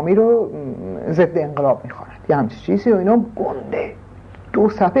اسلامی رو ضد انقلاب میخواند، یه همچین چیزی و اینا گنده 2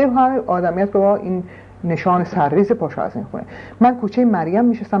 صفحه همه آدمیت به ما این نشان سرریز پاشو از این خونه. من کوچه مریم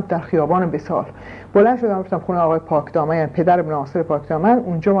میشستم در خیابان بسال، بلند شدم رفتم خونه آقای پاکدامن، یعنی پدر ناصر پاکدامن.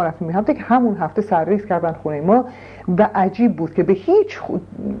 اونجا ما رفتیم هفته که همون هفته سرریز کردن خونه ما و عجیب بود که به هیچ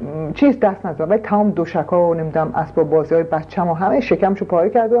چیز دست نزدم، ولی تمام دوشکا و نمیدونم اسباب بازی های بچه‌مو همه شکمشو پاره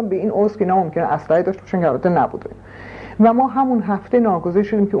کردم به این عضو که اینا ممکنه اسلحه داشته باشن که البته نبوده. و ما همون هفته ناگزیر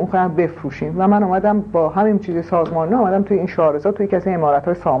شدیم که اون خونه بفروشیم و من اومدم با همین چیز سازمانی اومدم توی این شارزا توی کسی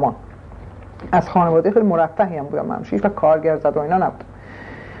امارت‌های سامان. از خانواده خیلی مرفهی هم بودم، همشیش و کارگر زد و اینا نبود.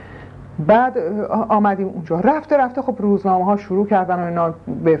 بعد آمدیم اونجا، رفته خب روزنامه ها شروع کردن و اینا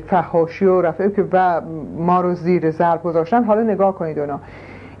به فحاشی و رفعه که و ما رو زیر ضرب گذاشتن. حالا نگاه کنید اینا،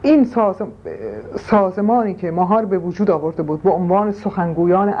 این سازمانی که ما ها رو به وجود آورده بود به عنوان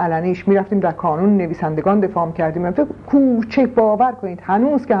سخنگویان علنیش میرفتیم در کانون نویسندگان دفاع کردیم، کوچه باور کنید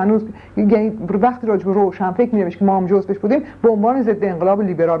هنوز یعنی وقتی راجع به روشنفکر می‌نوشت که ما هم جزوش بودیم به عنوان ضد انقلاب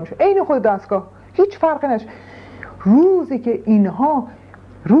لیبرال میشه، عین خود دستگاه، هیچ فرقی نشه.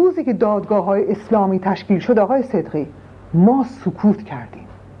 روزی که دادگاه‌های اسلامی تشکیل شد آقای صدقی، ما سکوت کردیم.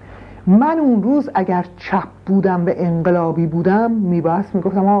 من اون روز اگر چپ بودم و انقلابی بودم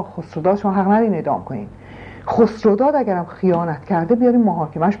میگفتم آقا خسروداد شما حق ندارین اعدام کنین، خسروداد اگرم خیانت کرده بیارین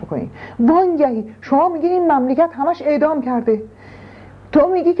محاکمش بکنین. وانگهی شما میگین این مملکت همش اعدام کرده، تو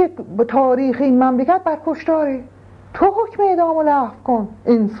میگی که تاریخ این مملکت بر کشتاره، تو حکم اعدام رو لغو کن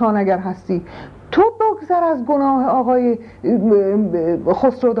انسان اگر هستی، تو بگذر از گناه آقای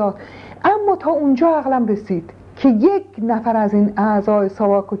خسروداد. اما تا اونجا عقلم رسید که یک نفر از این اعضای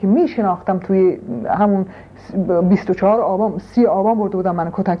ساواکو که میشناختم توی همون 24 آبان 30 آبان برده بودن منو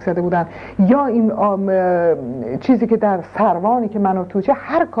کتک زده بودن، یا این چیزی که در سروانی که منو توچه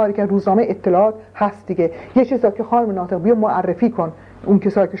هر کاری که روزنامه اطلاعات هست دیگه، یه چیزی که خانم ناطق بیا معرفی کن اون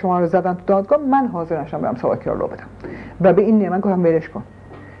کسایی که شما رو زدن تو دادگاه، من حاضر نشم برم ساواکی رو بدم و به این نعمت گفتم ولش کن،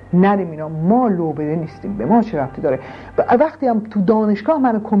 نریم اینا، ما لو بده نیستیم، به ما چه ربطی داره. وقتی هم تو دانشگاه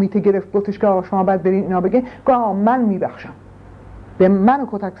منو کمیته گرفت گفتش که آقا شما باید برین اینا بگین، گفتم من میبخشم، به منو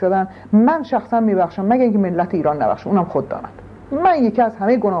کتک زدن من شخصا میبخشم مگه اینکه ملت ایران نبخشه، اونم خود داند. من یکی از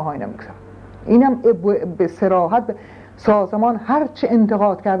همه گناه‌ها اینم میگذارم. اینم به صراحت سازمان هر چه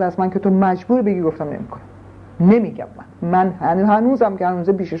انتقاد کرده از من که تو مجبور بگی، گفتم نمیکنم، نمیگم. من هنوزم که هنوز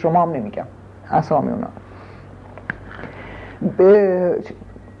پیش شما هم نمیگم اسامی اونا.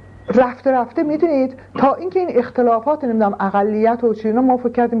 رفته میدونید تا اینکه این اختلافات نمیدونم اقلیت و چیزا، ما فکر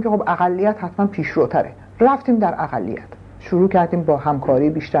کردیم که خب اقلیت حتما پیشروتره، رفتیم در اقلیت شروع کردیم با همکاری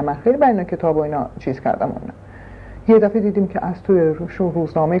بیشتر. من خیلی با اینا کتاب و اینا چیز کردم اینا. یه دفعه دیدیم که از توی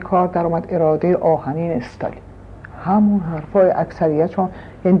روزنامه کار در اومد اراده آهنین استالین، همون حرفای اکثریتشون،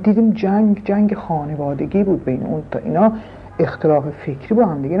 یعنی دیدیم جنگ خانوادگی بود بین اون تا اینا. اختلاف فکری با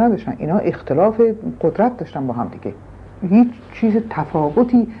هم دیگه نداشتن، اینا اختلاف قدرت داشتن با هم دیگه. هیچ چیز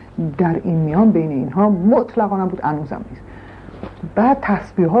تفاوتی در این میان بین اینها مطلقاً نبود، هنوزم نیست. بعد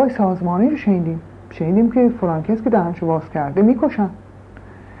تسبیح‌های سازمانی رو شنیدیم که فلان کس که دهنشو باز کرده میکشن.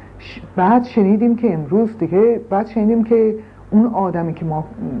 بعد شنیدیم که امروز دیگه، بعد شنیدیم که اون آدمی که ما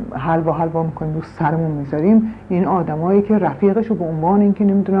حلوا میکنیم رو سرمون میذاریم، این آدمایی که رفیقشو به عنوان این که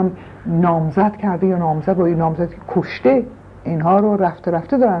نمیدونم نامزد کرده یا نامزد کشته، اینها رو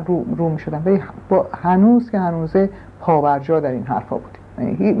رفته دارن رو میشدن. با هنوز که هنوزه پاورجا در این حرفا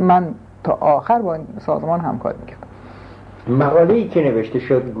بودیم. من تا آخر با این سازمان همکاری میکردم. مقاله‌ای که نوشته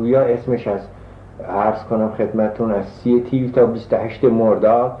شد گویا اسمش از عرض کنم خدمتون از 30 تیر تا 28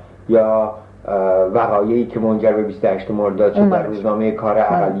 مرداد یا وقایعی که منجر به 28 مرداد شد در روزنامه کار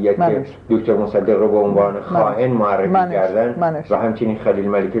اقلیت که دکتر مصدق رو به عنوان خائن معرفی کردن و همچنین خلیل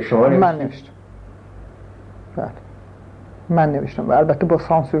ملک شما نوشتید. من نوشتم و البته با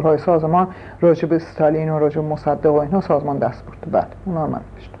سانسورهای سازمان راجع به استالین و راجع به مصدق و اینها سازمان دست برد. بله اونا رو من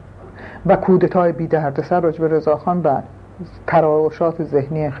نوشتم. و کودتای بی دردسر راجع به رضاخان، بعد تراوشات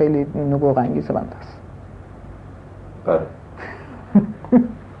ذهنی خیلی نبوغ انگیز بنده است. بله.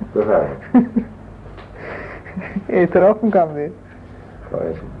 بفرمایید. اعتراف میکنم به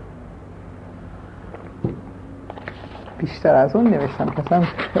خواهش بیشتر از اون نوشتم که اصلا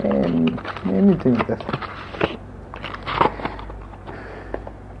نمیدونید اصلا.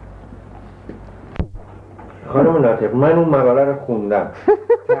 خانم ناطق، من اون مقاله رو خوندم،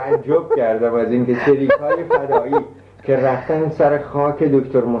 تعجب کردم از اینکه شریک‌های فدایی که رفتن سر خاک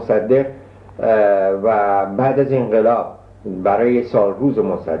دکتر مصدق و بعد از انقلاب برای سالروز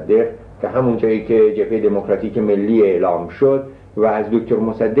مصدق که همون جایی که جبهه دموکراتیک ملی اعلام شد و از دکتر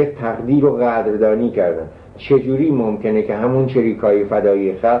مصدق تقدیر و قدردانی کردن، چجوری ممکنه که همون شریک‌های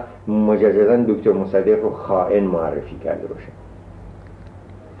فدایی خلق مجدداً دکتر مصدق رو خائن معرفی کرده باشه؟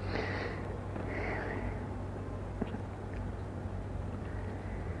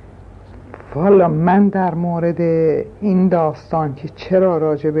 والا من در مورد این داستان که چرا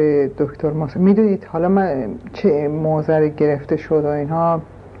راجع به دکتر مصدق، میدونید حالا من چه موضوعی گرفته شد و اینها،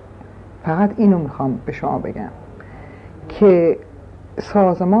 فقط اینو میخوام به شما بگم که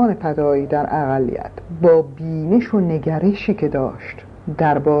سازمان فدایی در اقلیت با بینش و نگرشی که داشت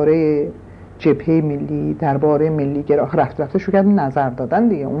درباره جبهه ملی، درباره ملی گراه، رفته شو کرد نظر دادن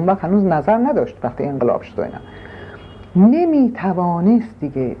دیگه. اون وقت هنوز نظر نداشت وقتی انقلاب شد و اینا، نمیتوانست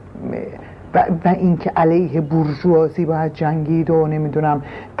دیگه و اینکه علیه بورژوازی باید جنگید و نمیدونم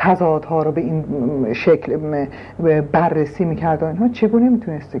تضادها رو به این شکل بررسی میکرد و اینها، چگونه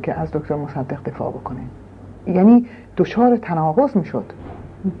میتونسته که از دکتر مصدق دفاع بکنه؟ یعنی دچار تناقض میشد.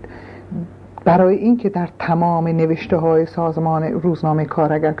 برای اینکه در تمام نوشته های سازمان روزنامه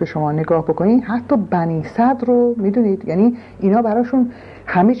کار اگر که شما نگاه بکنید، حتی بنی صدر رو میدونید، یعنی اینا براشون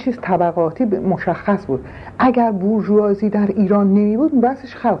همه چیز طبقاتی مشخص بود. اگر بورژوازی در ایران نمی بود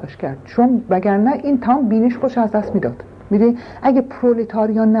بسش خلقش کرد، چون وگرنه این تمام بینش خودش از دست میداد. میدونید اگه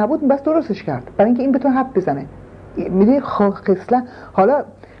پرولتاریان نبود بس درستش کرد برای اینکه این بتونه حرف بزنه. میدونید خصله حالا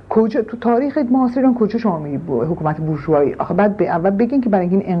کجا تو تاریخ معاصر ایران کجا شما میگید حکومت بورژوایی؟ آخه بعد اول بگین که برای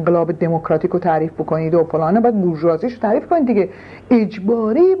این انقلاب دموکراتیک رو تعریف بکنید و فلانه، بعد بورژوازیش رو تعریف کنید دیگه.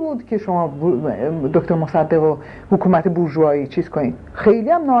 اجباری بود که شما دکتر مصدق و حکومت بورژوایی چیز کنید. خیلی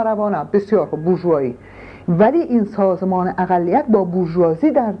هم ناروانه، بسیار خوب بورژوایی، ولی این سازمان اقلیت با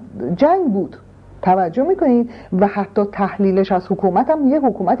بورژوازی در جنگ بود. توجه میکنید؟ و حتی تحلیلش از حکومت هم یه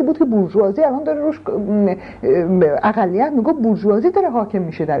حکومتی بود که بورژوازی الان داره روش، اقلیت میگه بورژوازی داره حاکم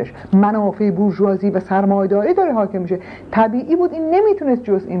میشه درش، منافع بورژوازی و سرمایه‌داری داره حاکم میشه. طبیعی بود این نمیتونست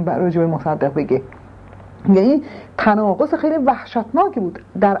جز این راجع به مصدق بگه. یعنی تناقض خیلی وحشتناکی بود.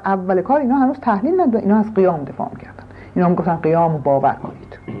 در اول کار اینا هنوز تحلیل ندادن، اینا از قیام دفاع میکردن، اینا میگفتن قیام باور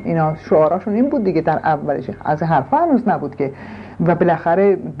کنید. اینا شعاراشون این بود دیگه در اولش، از حرفا هنوز نبود که. و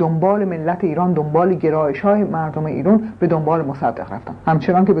بالاخره دنبال ملت ایران، دنبال گرایش‌های مردم ایران به دنبال مصدق رفتن،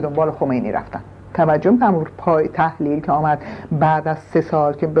 همچنان که به دنبال خمینی رفتن. توجه می‌کنم پای تحلیل که آمد بعد از 3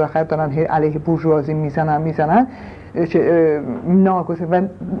 سال که بالاخره دارن علیه بورژوازی میزنن ناگزیر و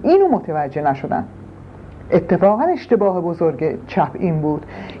اینو متوجه نشدن. اتفاقا اشتباه بزرگ چپ این بود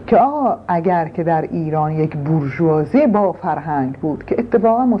که آقا اگر که در ایران یک بورژوازی با فرهنگ بود که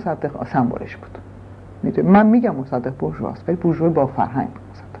اتفاقا مصدق سمبولش بود. من میگم مصدق بورژواست ولی بورژوای با فرهنگ بود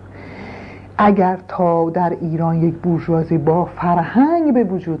مصدق. اگر تا در ایران یک بورژوازی با فرهنگ به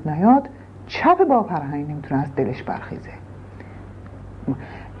وجود نیاد، چپ با فرهنگ نمیتونه از دلش برخیزه.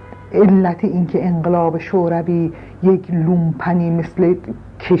 علت این که انقلاب شوروی یک لومپنی مثل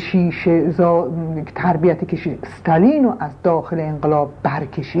کشیش تربیت کشیش استالین رو از داخل انقلاب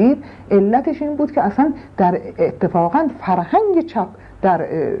برکشید، علتش این بود که اصلا در اتفاقا فرهنگ چپ در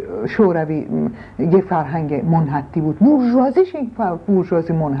شوروی یه فرهنگ منحطی بود، بورژوازیش یک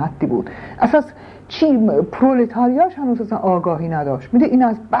بورژوازی منحطی بود، اساس چی پرولتاریاش هنوز اصلا آگاهی نداشت. میده این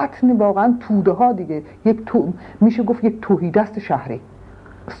از بطن واقعا توده ها دیگه میشه گفت یک تهیدست شهری.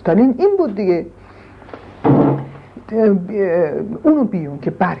 استالین این بود دیگه، اونو بیرون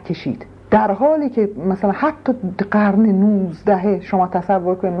که برکشید، در حالی که مثلا حتی قرن 19 شما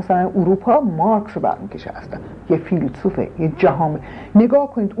تصور کنید مثلا اروپا مارکس رو برمیکشه، هستن یه فیلسوفه، یه جهان.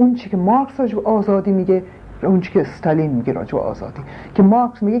 نگاه کنید اون چی که مارکس راجع به آزادی میگه، اون چی که استالین میگه راجع به آزادی، که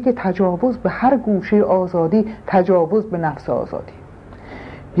مارکس میگه که تجاوز به هر گوشه آزادی تجاوز به نفس آزادی،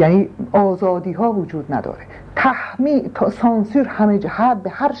 یعنی آزادی ها وجود نداره، سانسور همه به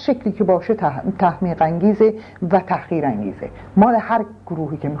هر شکلی که باشه تحمیق انگیزه و تحقیر انگیزه، مال هر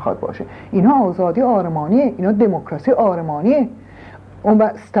گروهی که میخواد باشه. اینا آزادی آرمانیه، اینا دموکراسی آرمانیه. اون و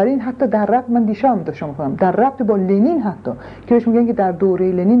استالین حتی در ربط، من دیشب داشتم می‌خوندم، در ربط با لنین حتی که بهش میگن که در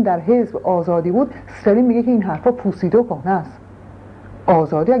دوره لنین در حزب آزادی بود، استالین میگه که این حرفا پوسیده و کهنه است.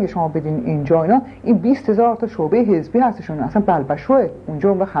 آزادی اگه شما بدین اینجا، اینا این 20,000 تا شعبه حزبی هستشون، اصلا بلبشوه اونجا،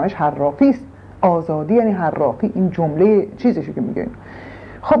 اون همش حرافی است. آزادی یعنی حرافی، این جمله چیزشه که میگن.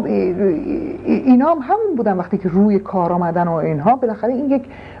 خب اینا هم همون بودن وقتی که روی کار آمدن و اینها، بالاخره این یک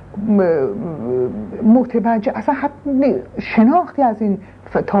متوجه اصلا حتی شناختی از این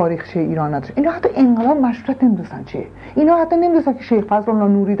تاریخچه ایران نداشت. اینا حتی انقلاب مشروطیت نمیدونستن چیه، اینا حتی نمیدونستن که شیخ فضل‌الله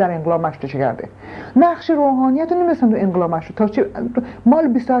نوری در انقلاب مشروطه چه کرده، نقش روحانیت رو نمیدونستن تو انقلاب مشروطه تا چه مال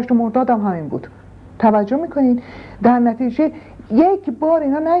 28 مرداد هم همین بود. توجه میکنید؟ در نتیجه یک بار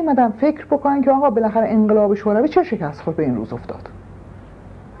اینا نیومدن فکر بکنن که آقا بالاخره انقلاب شوروی چه شکست خورد به این روز افتاد.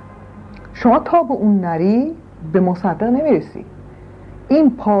 شما تا به اون نری به مصدق نمیرسی. این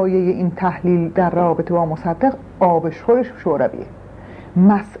پایه این تحلیل در رابطه با مصدق آبشخورش شورویه.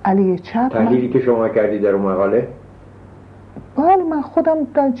 مسئله چپ تحلیلی که شما کردی در اون مقاله؟ بله من خودم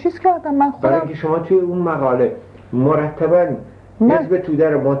در چیز کردم، من خودم، برای که شما توی اون مقاله مرتباً حزب توده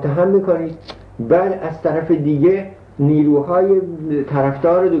رو متهم میکنید، بعد از طرف دیگه نیروهای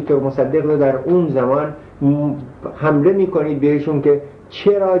طرفدار دکتر مصدق رو در اون زمان حمله میکنید بهشون که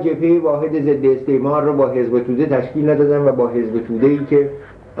چرا جبهه واحد ضد استعمار رو با حزب توده تشکیل ندادن و با حزب توده‌ای که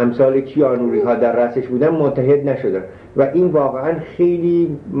امثال کیانوری ها در رأسش بودن متحد نشدن. و این واقعا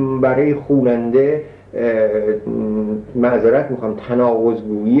خیلی برای خواننده معذرت میخوام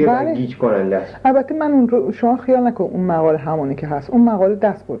تناقض‌گویی و گیج کننده است. البته من اون رو شما خیال نکن اون مقاله همونی که هست، اون مقاله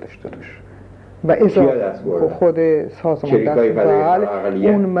دست بردش توش و اضافه خود سازمان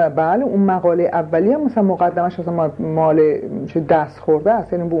بله اون مقاله اولیه مثلا مقدمش اصلا مال دست خورده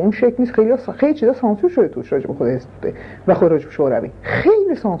است، یعنی به اون شکل نیست. خیلی چیزا سانسور شده توش راجع به خود حزب و خود راجع به شوروی،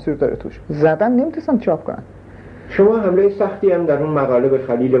 خیلی سانسور داره توش، زدن نمیتونن چاپ کنن. شما حمله سختی هم در اون مقاله به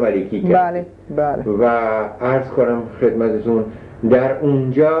خلیل ملکی کرد. بله و عرض کنم خدمتتون در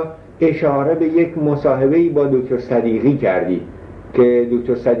اونجا اشاره به یک مصاحبه‌ای با دکتر صدیقی کردی که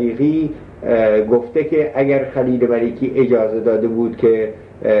دکتر صدیقی گفته که اگر خلیل ملکی اجازه داده بود که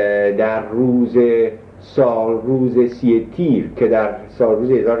در روز 30 تیر که در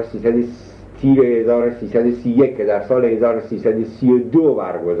روز 1331 که در سال 1332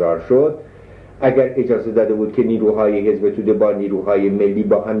 برگزار شد، اگر اجازه داده بود که نیروهای حزب توده با نیروهای ملی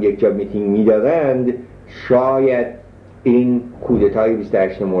با هم یک جا میتینگ میدادند، شاید این کودتای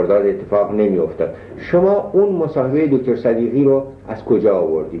 28 مرداد اتفاق نمی افتاد. شما اون مصاحبه دکتر صدیقی رو از کجا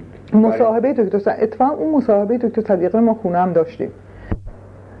آوردید؟ مصاحبه دکتر اتفاقا اون مصاحبه دکتر صدیقی ما خونه هم داشتیم.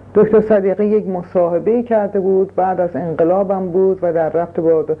 دکتر صدیقی یک مصاحبه کرده بود بعد از انقلابم بود و در ربط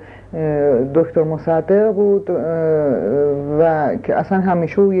با دکتر مصدق بود و که اصلا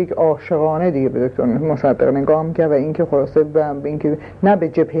همیشه یک عاشقانه دیگه به دکتر مصدق نگاه می‌کرد و اینکه خلاصه به اینکه نه به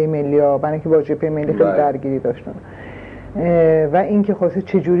جبهه ملی ها، برای اینکه با جبهه ملی خیلی درگیری داشتن و اینکه خلاصه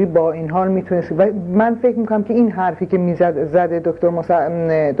چجوری با این حال میتونست. و من فکر میکنم که این حرفی که زده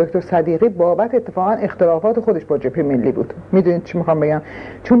دکتر صدیقی بابت اتفاقا اختلافات خودش با جبهه ملی بود. میدونید چی میخوام بگم؟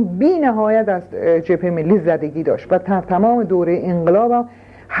 چون بی نهایت از جبهه ملی زدگی داشت و تمام دوره انقلاب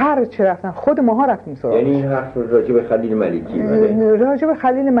هر چه رفتن خود ماها رفتیم سراغ. یعنی این حرف راجع به خلیل ملکی راجع به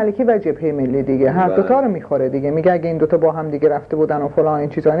خلیل ملکی و جبهه ملی دیگه هر دو تا رو میخوره دیگه. میگه اگه این دوتا با هم دیگه رفته بودن و فلان این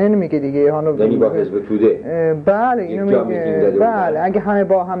چیزا نمیگه دیگه. یعنی با حزب توده بله اینو میگه. بله اگه همه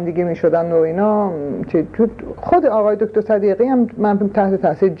با هم دیگه میشدن و اینا خود آقای دکتر صدیقی هم من تحت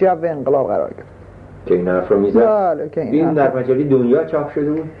تاثیر جو انقلاب قرار گرفت که این حرف رو میزد. بله که این در مجله دنیا چاپ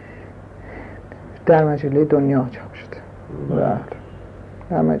شده بود. در مجله دنیا چاپ شده. بله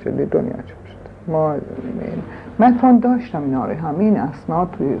در مجله دنیا چاپ شده. من تون داشتم اینا رو، همین اسناد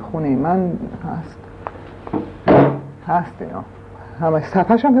توی خونه من هست اینا همه.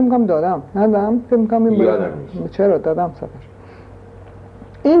 صفحش هم فکر می‌کنم دادم، ندادم فکر می‌کنم چرا دادم صفحش.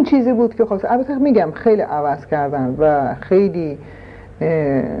 این چیزی بود که خواست، البته میگم خیلی عوض کردن و خیلی،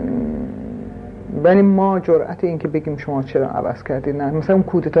 ولی ما جرأت این که بگیم شما چرا عوض کردید نه. مثلا اون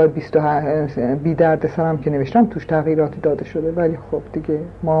کودتا 28 بی درد سرم که نوشتم توش تغییراتی داده شده، ولی خب دیگه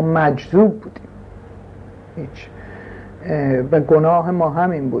ما مجذوب بودیم هیچ، و گناه ما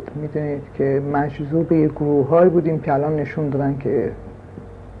همین بود. میدونید که مجذوب یه گروه‌هایی بودیم که الان نشون دادن که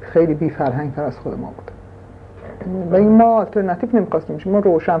خیلی بی فرهنگ تر از خود ما بود و این ما آلترناتیو نمی‌خواستیم، ما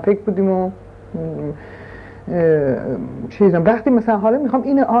روشن فکر بودیم و چیزم. وقتی مثلا حالا میخوام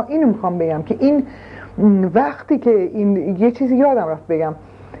اینو میخوام بگم که این وقتی که این یه چیزی یادم رفت بگم،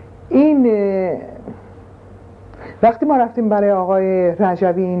 این وقتی ما رفتیم برای آقای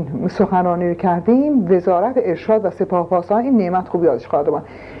رجبی این سخنرانی رو کردیم، وزارت ارشاد و سپاهپاسان، این نعمت خوب یادش خواهد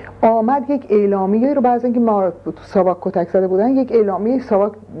آمد یک اعلامیه رو، بعد اینکه ما تو ساواک کتک زده بودن، یک اعلامیه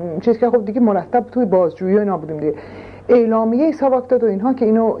ساواک چیزی که خب دیگه مرتب توی بازجویی اینا بودیم دیگه، اعلامیه ساواک داد و اینها که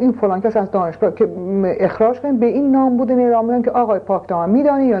این فلان کس از دانشگاه که اخراج کنیم. به این نام بود اعلامیه که آقای پاکدامن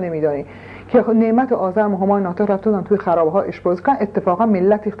میدانی یا نمیدانی که نعمت آذر همای ناطق رفتن توی خرابه ها اشپزی کردن، اتفاقا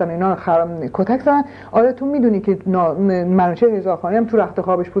ملت ریختن اینا کتک زدن. آره تو میدونی که منوچهر رضاخانی هم تو رخت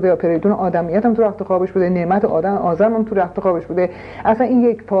خوابش بوده، یا فریدون آدمیت هم تو رخت خوابش بوده، نعمت آذر هم تو رخت خوابش بوده. اصلا این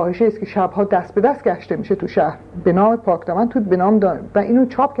یک فاحشه است که شبها دست به دست گشته میشه تو شهر به نام پاکدامن، تو به نام و اینو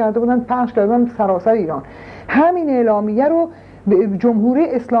چاپ کرده بودن، پخش کرده بودن سراسر ایران. همین اعلامیه رو جمهوری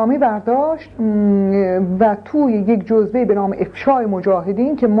اسلامی برداشت و توی یک جزوه به نام افشای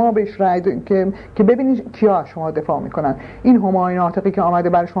مجاهدین که ما بهش رای که ببینید کیا شما دفاع میکنن، این همای ناطقی که آمده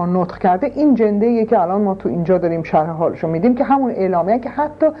برای شما نطق کرده، این جنده‌ایه که الان ما تو اینجا داریم شرح حالشو میدیم، که همون اعلامیه که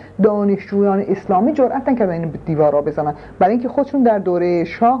حتی دانشجویان اسلامی جرئت نکردن این دیوارا بزنن، برای اینکه خودشون در دوره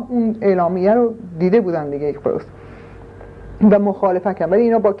شاه اون اعلامیه رو دیده بودن دیگه یک روز و مخالفت کردن. ولی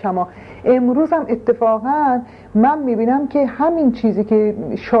اینا با کما امروز هم اتفاقا من میبینم که همین چیزی که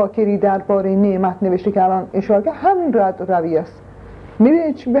شاکری درباره نعمت نوشته که الان اشاره کرد، همین رویه است.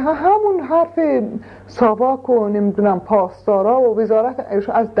 میبینید به همون حرف ساواک و نمیدونم پاسدارا و وزارت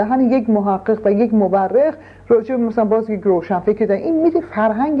از دهن یک محقق و یک مورخ راجع مثلا باز یک روشنفکر ده، این میده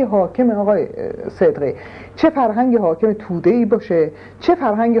فرهنگ حاکم آقای صدقی، چه فرهنگ حاکم توده‌ای باشه، چه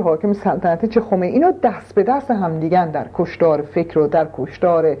فرهنگ حاکم سلطنتی، چه خمینی، اینا دست به دست هم دیگن در کشتار فکر و در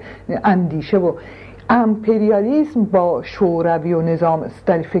کشتار اندیشه. و امپریالیسم با شوروی و نظام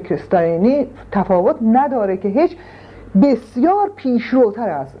فکر استالینی تفاوت نداره که هیچ، بسیار پیشروتر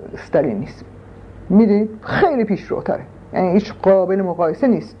از استالینیسم، میدونید خیلی پیشروتره، یعنی هیچ قابل مقایسه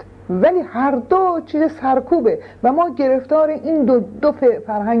نیست، ولی هر دو چیز سرکوبه و ما گرفتار این دو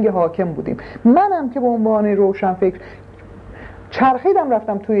فرهنگ حاکم بودیم. منم که به عنوان روشنفکر چرخیدم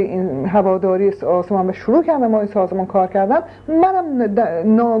رفتم توی این هواداری آسمان و شروع کردم ما این سازمان کار کردم، منم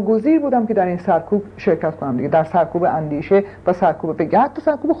ناگزیر بودم که در این سرکوب شرکت کنم دیگه، در سرکوب اندیشه و سرکوب فکر، حتی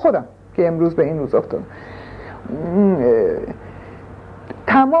سرکوب خودم که امروز به این روز افتاد.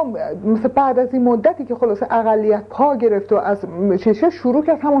 تمام مثل بعد از این مدتی که خلاصه اقلیت پا گرفت و از چه شروع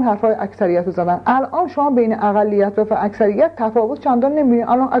کرد همون حرفای اکثریت رو زدن. الان شما بین اقلیت و اکثریت تفاوت چندان نمیبینید،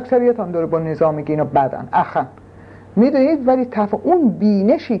 الان اکثریت هم داره با نظامی که اینا بدن اخن، میدونید، ولی اون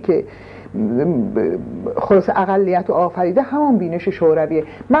بینشی که خلاصه اقلیت رو آفریده همون بینش شورویه.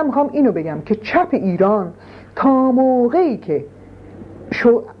 من میخوام اینو بگم که چپ ایران تا موقعی که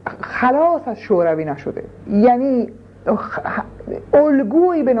خلاص از شوروی نشده، یعنی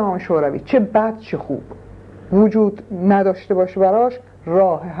الگویی به نام شوروی چه بد چه خوب وجود نداشته باشه براش،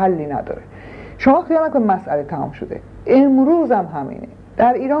 راه حلی نداره. شما خیال نکن مسئله تمام شده. امروز هم همینه.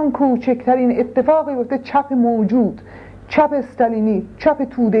 در ایران کوچکترین اتفاقی وقت چپ موجود، چپ استالینی، چپ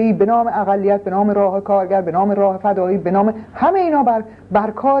توده‌ای به نام اقلیت، به نام راه کارگر، به نام راه فدایی، به نام همه اینا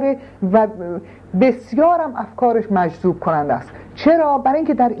بر کار و بسیارم افکارش مجذوب کننده است. چرا؟ برای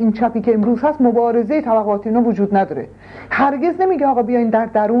اینکه در این چپی که امروز هست مبارزه طبقاتی اینا وجود نداره. هرگز نمیگه آقا بیاین در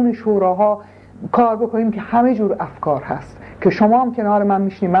درون شوراها کار بکنیم که همه جور افکار هست که شما هم کنار من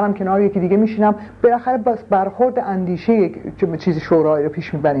میشینید، منم کنار یکی دیگه میشینم، بالاخره بس برخورد اندیشه یک چیز شورایی رو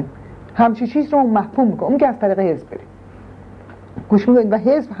پیش میبریم. همچین چیز رو محکوم میکنه، اون که از طریق حزب بریم گوش میکنید. و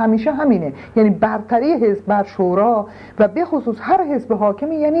حزب همیشه همینه، یعنی برتری حزب بر شورا و به خصوص هر حزب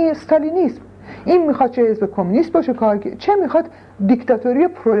حاکمی یعنی استالینیسم. این میخواد چه حزب کمونیست باشه چه میخواد دیکتاتوری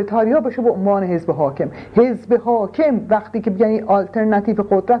پرولتاریا باشه به عنوان حزب حاکم. حزب حاکم وقتی که یعنی آلترناتیو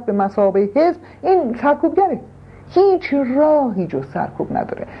قدرت به مثابه حزب، این سرکوبگره. هیچ راهی جز سرکوب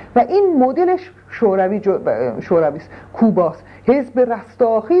نداره و این مدلش شوروی است، کوباست، حزب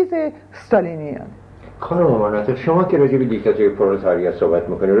رستاخیز استالینیان. خانم ناطق، شما که راجع به دیکتاتوری پرولتاریا صحبت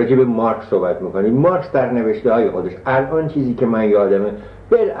میکنید، راجع به مارکس صحبت میکنید، مارکس در نوشته‌های خودش الان چیزی که من یادمه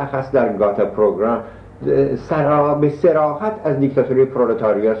بالاخص در گاتا پروگرام به صراحت از دیکتاتوری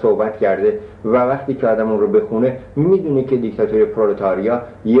پرولتاریا صحبت کرده و وقتی که آدم اون رو بخونه میدونه که دیکتاتوری پرولتاریا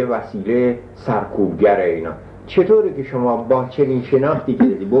یه وسیله سرکوبگره. اینا چطوره که شما با چنین شناختی که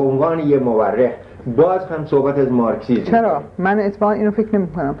دیدی به عنوان یه مورخ باز هم صحبت از مارکسیسم؟ چرا؟ من اتفاقا اینو فکر نمی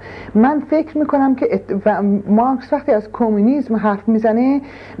کنم. من فکر میکنم که مارکس وقتی از کمونیسم حرف میزنه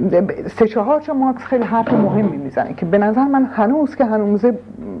 3-4 تا مارکس خیلی حرف مهمی میزنه که به نظر من هنوز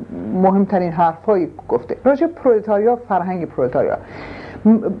مهمترین حرفایی گفته راجع پرولتاریا، فرهنگ پرولتاریا.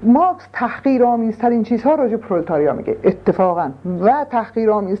 مارکس تحقیرآمیزترین چیزها راجع پرولتاریا میگه اتفاقا و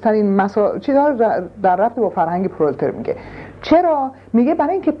تحقیرآمیزترین چیزها در رابطه با فرهنگ پرولتر میگه. چرا؟ میگه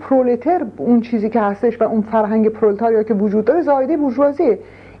برای اینکه پرولتر اون چیزی که هستش و اون فرهنگ پرولتاریا که وجود داره زایده بورژوازیه.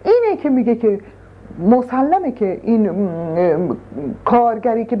 اینه که میگه که مسلمه که این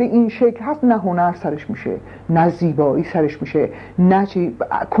کارگری که به این شکل هست نه هنر سرش میشه، نه زیبایی سرش میشه، نه چی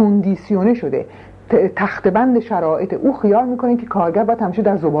کندیسیونه شده، تختبند شرایط. او خیال میکنه که کارگر باید همیشه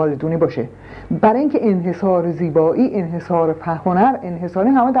در زباله‌دونی باشه، برای اینکه انحصار زیبایی، انحصار هنر، انحصار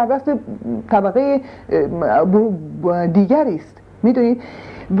همه در دست طبقه دیگری است. میدونید؟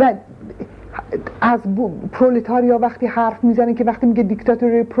 و از پرولتاریا وقتی حرف میزنه که وقتی میگه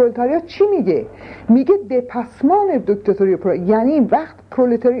دیکتاتوری پرولتاریا چی میگه؟ میگه دپاسمان دیکتاتوری پرولتاریا، یعنی وقت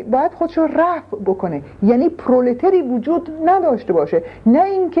پرولتاری باید خودش رو رفع بکنه، یعنی پرولتری وجود نداشته باشه، نه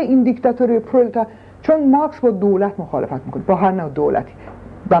اینکه این دیکتاتوری پرولتار. چون مارکس با دولت مخالفت میکنه، با هر نوع دولتی،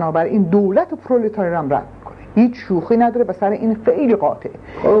 بنابراین دولت و پرولتاری رو هم رد میکنه، هیچ شوخی نداره و سر این خیلی قاطعه.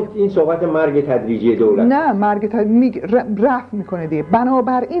 خب این صحبت مرگ تدریجی دولت نه، مرگ تدریجی رفع میکنه دیگه.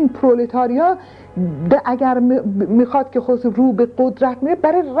 بنابراین پرولتاریا اگر میخواد که خودش رو به قدرت میره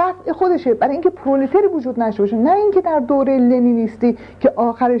برای رفع خودشه، برای اینکه پرولتری وجود نشه باشه، نه اینکه در دوره لنینیستی که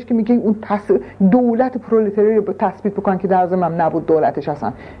آخرش که میگه اون دولت پرولتاری رو تثبیت بکنن که در زمان نبود دولتش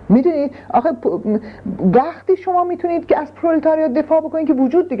هستن. میدونید آخه وقتی شما میتونید که از پرولتاریا دفاع بکنید که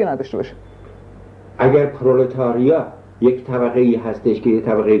وجود دیگه نداشته باشه. اگر پرولتاریا یک طبقه‌ای هستش که یک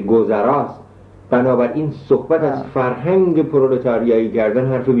طبقه گذراست، بنابراین صحبت از فرهنگ پرولتاریایی کردن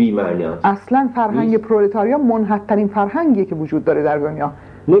حرف بی‌معنی است. اصلا فرهنگ پرولتاریا منحط‌ترین فرهنگی که وجود داره در دنیا.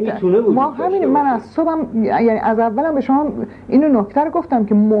 نمیتونه وجود ما همین من از صبحم یعنی از اولم به شما اینو نکته رو گفتم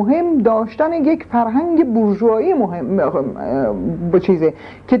که مهم داشتن یک فرهنگ بورژوایی مهم با چیزه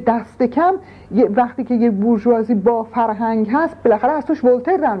که دست کم وقتی که یک بورژوازی با فرهنگ هست بالاخره از توش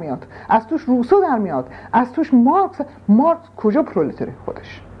ولتر در میاد، از توش روسو در میاد، از توش مارکس کجا پرولتره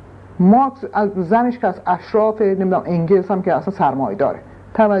خودش؟ مارکس از زنش که از اشراف نمیدونم انگلیس هم که اصلا سرمایه داره.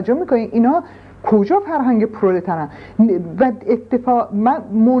 توجه میکنین اینا کجا فرهنگ پرولترن؟ و من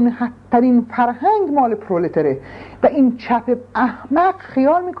منحط‌ترین فرهنگ مال پرولتره و این چپ احمق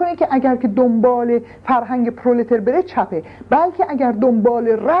خیال میکنه که اگر که دنبال فرهنگ پرولتر بره چپه، بلکه اگر دنبال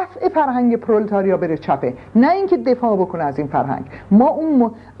رفع فرهنگ پرولتاریا بره چپه، نه اینکه دفاع بکنه از این فرهنگ.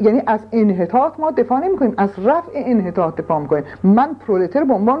 ما یعنی از انحطاط ما دفاع نمیکنیم، از رفع انحطاط دفاع میکنیم. من پرولتر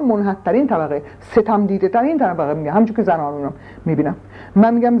به عنوان منحط‌ترین طبقه، ستم دیده ترین طبقه میگم، همونجوری که زنان رو میبینم.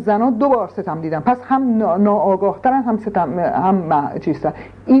 من میگم زنا 2 بار ستم دیدن، پس هم ناآگاه‌ترن هم ستم هم چیزتر.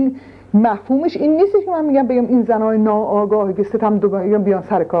 این مفهومش این نیست که من میگم بگم این زنای ناآگاهی که ستم بیان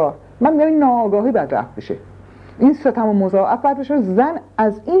سر کار. من میگم این ناآگاهی باید رفع بشه، این ستم و مضاعف باید بشه، زن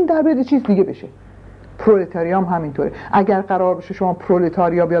از این در بیاد چیز دیگه بشه. پرولتاریا هم همینطوره. اگر قرار بشه شما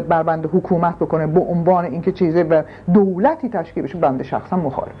پرولتاریا بیاد بر بند حکومت بکنه به عنوان اینکه چیزه و دولتی تشکیل بشه، بنده شخصا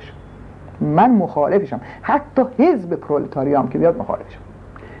مخالفشم. من مخالفشم، حتی حزب پرولتاریا هم که بیاد مخالفشم.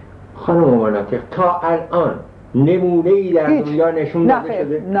 خانم ناطق تا الان نمونه‌ای در دنیا نشون داده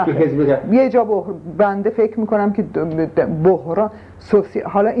شده که حزب یه جا بنده فکر میکنم که بحران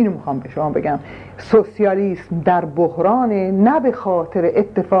حالا اینو میخوام به شما بگم، سوسیالیسم در بحران، نه به خاطر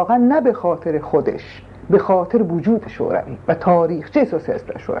اتفاقا نه به خاطر خودش، به خاطر وجود شوروی و تاریخچه سوسیالیسم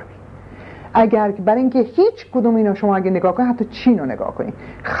در شوروی. اگر برای اینکه هیچ کدوم اینا شما اگه نگاه کنید، حتی چین رو نگاه کنید،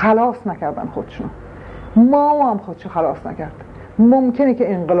 خلاص نکردن خودشون، ما هم خودشو خلاص نکرد. ممکنه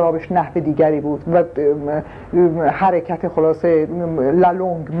که انقلابش نحو دیگری بود و حرکت خلاصه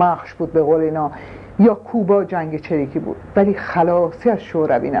لالونگ مارش بود به قول اینا، یا کوبا جنگ چریکی بود، ولی خلاصی از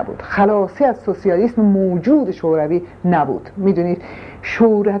شوروی نبود، خلاصی از سوسیالیسم موجود شوروی نبود. میدونید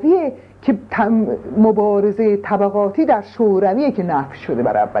شوروی که مبارزه طبقاتی در شورویه که نفی شده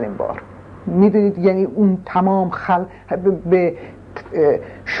برای اولین بار. میدونید یعنی اون تمام به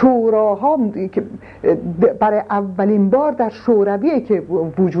شوراها که برای اولین بار در شورویه که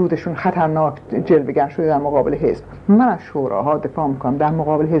وجودشون خطرناک جلوه‌گر شده در مقابل حزب. من از شوراها دفاع میکنم در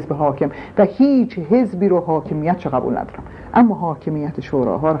مقابل حزب حاکم و هیچ حزبی رو حاکمیت قبول ندارم، اما حاکمیت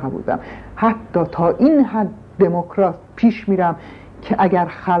شوراها رو قبول دارم. حتی تا این حد دموکرات پیش میرم که اگر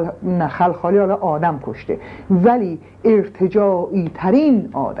خلخالی حالا آدم کشته ولی ارتجاعی ترین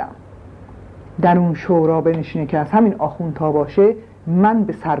آدم در اون شورا بنشینه که از همین آخوندها باشه، من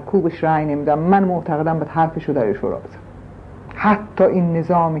به سرکوبش رأی نمیدم. من معتقدم به حرفش رو در شورا بزن. حتی این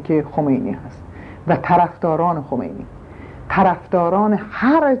نظامی که خمینی هست و طرفداران خمینی، طرفداران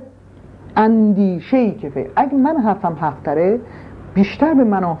هر اندیشه‌ای که اگه من حرفم حق تره بیشتر به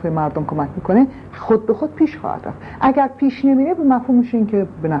منافع مردم کمک میکنه، خود به خود پیش خواهد رفت. اگر پیش نمیره به مفهومش این که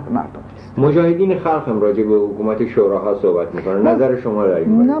به نفع مردم نیست. مجاهدین خلق هم راجع به حکومت شوراها صحبت میکنن. نظر شما در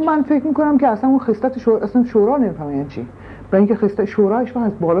این نه، من فکر میکنم که اصلا اون خصلت شورا نمیفهمن یعنی چی. برای اینکه خصلت شوراش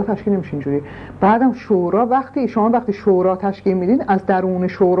از بالا تشکیل نمیشه اینجوری. بعدم شورا وقتی شورا تشکیل میدین از درون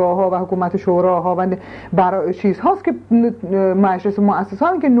شوراها و حکومت شوراها و برای چیزهاست که مجلس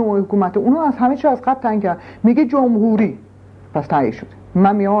مؤسسان که نوع حکومت اونو از همه چیز از قبل تعیین کرد، میگه جمهوری، پس تعیین شده.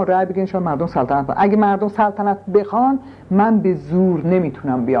 من میام رأی بگم شاید مردم سلطنت بخوان. اگه مردم سلطنت بخوان من به زور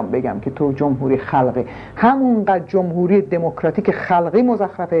نمیتونم بیام بگم که تو جمهوری خلقی. همونقدر جمهوری دموکراتیک خلقی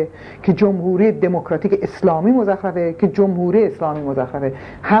مزخرفه که جمهوری دموکراتیک اسلامی مزخرفه که جمهوری اسلامی مزخرفه.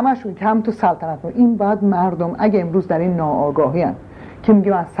 همشون که هم تو سلطنت این بعد مردم اگه امروز در این ناآگاهی ان که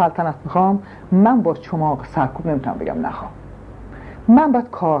میگم از سلطنت میخوام، من با چماق سرکوب نمیتونم بگم نخوام. من باید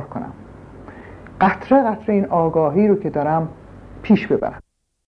کار کنم، قطره قطره این آگاهی رو که دارم پیش ببرم.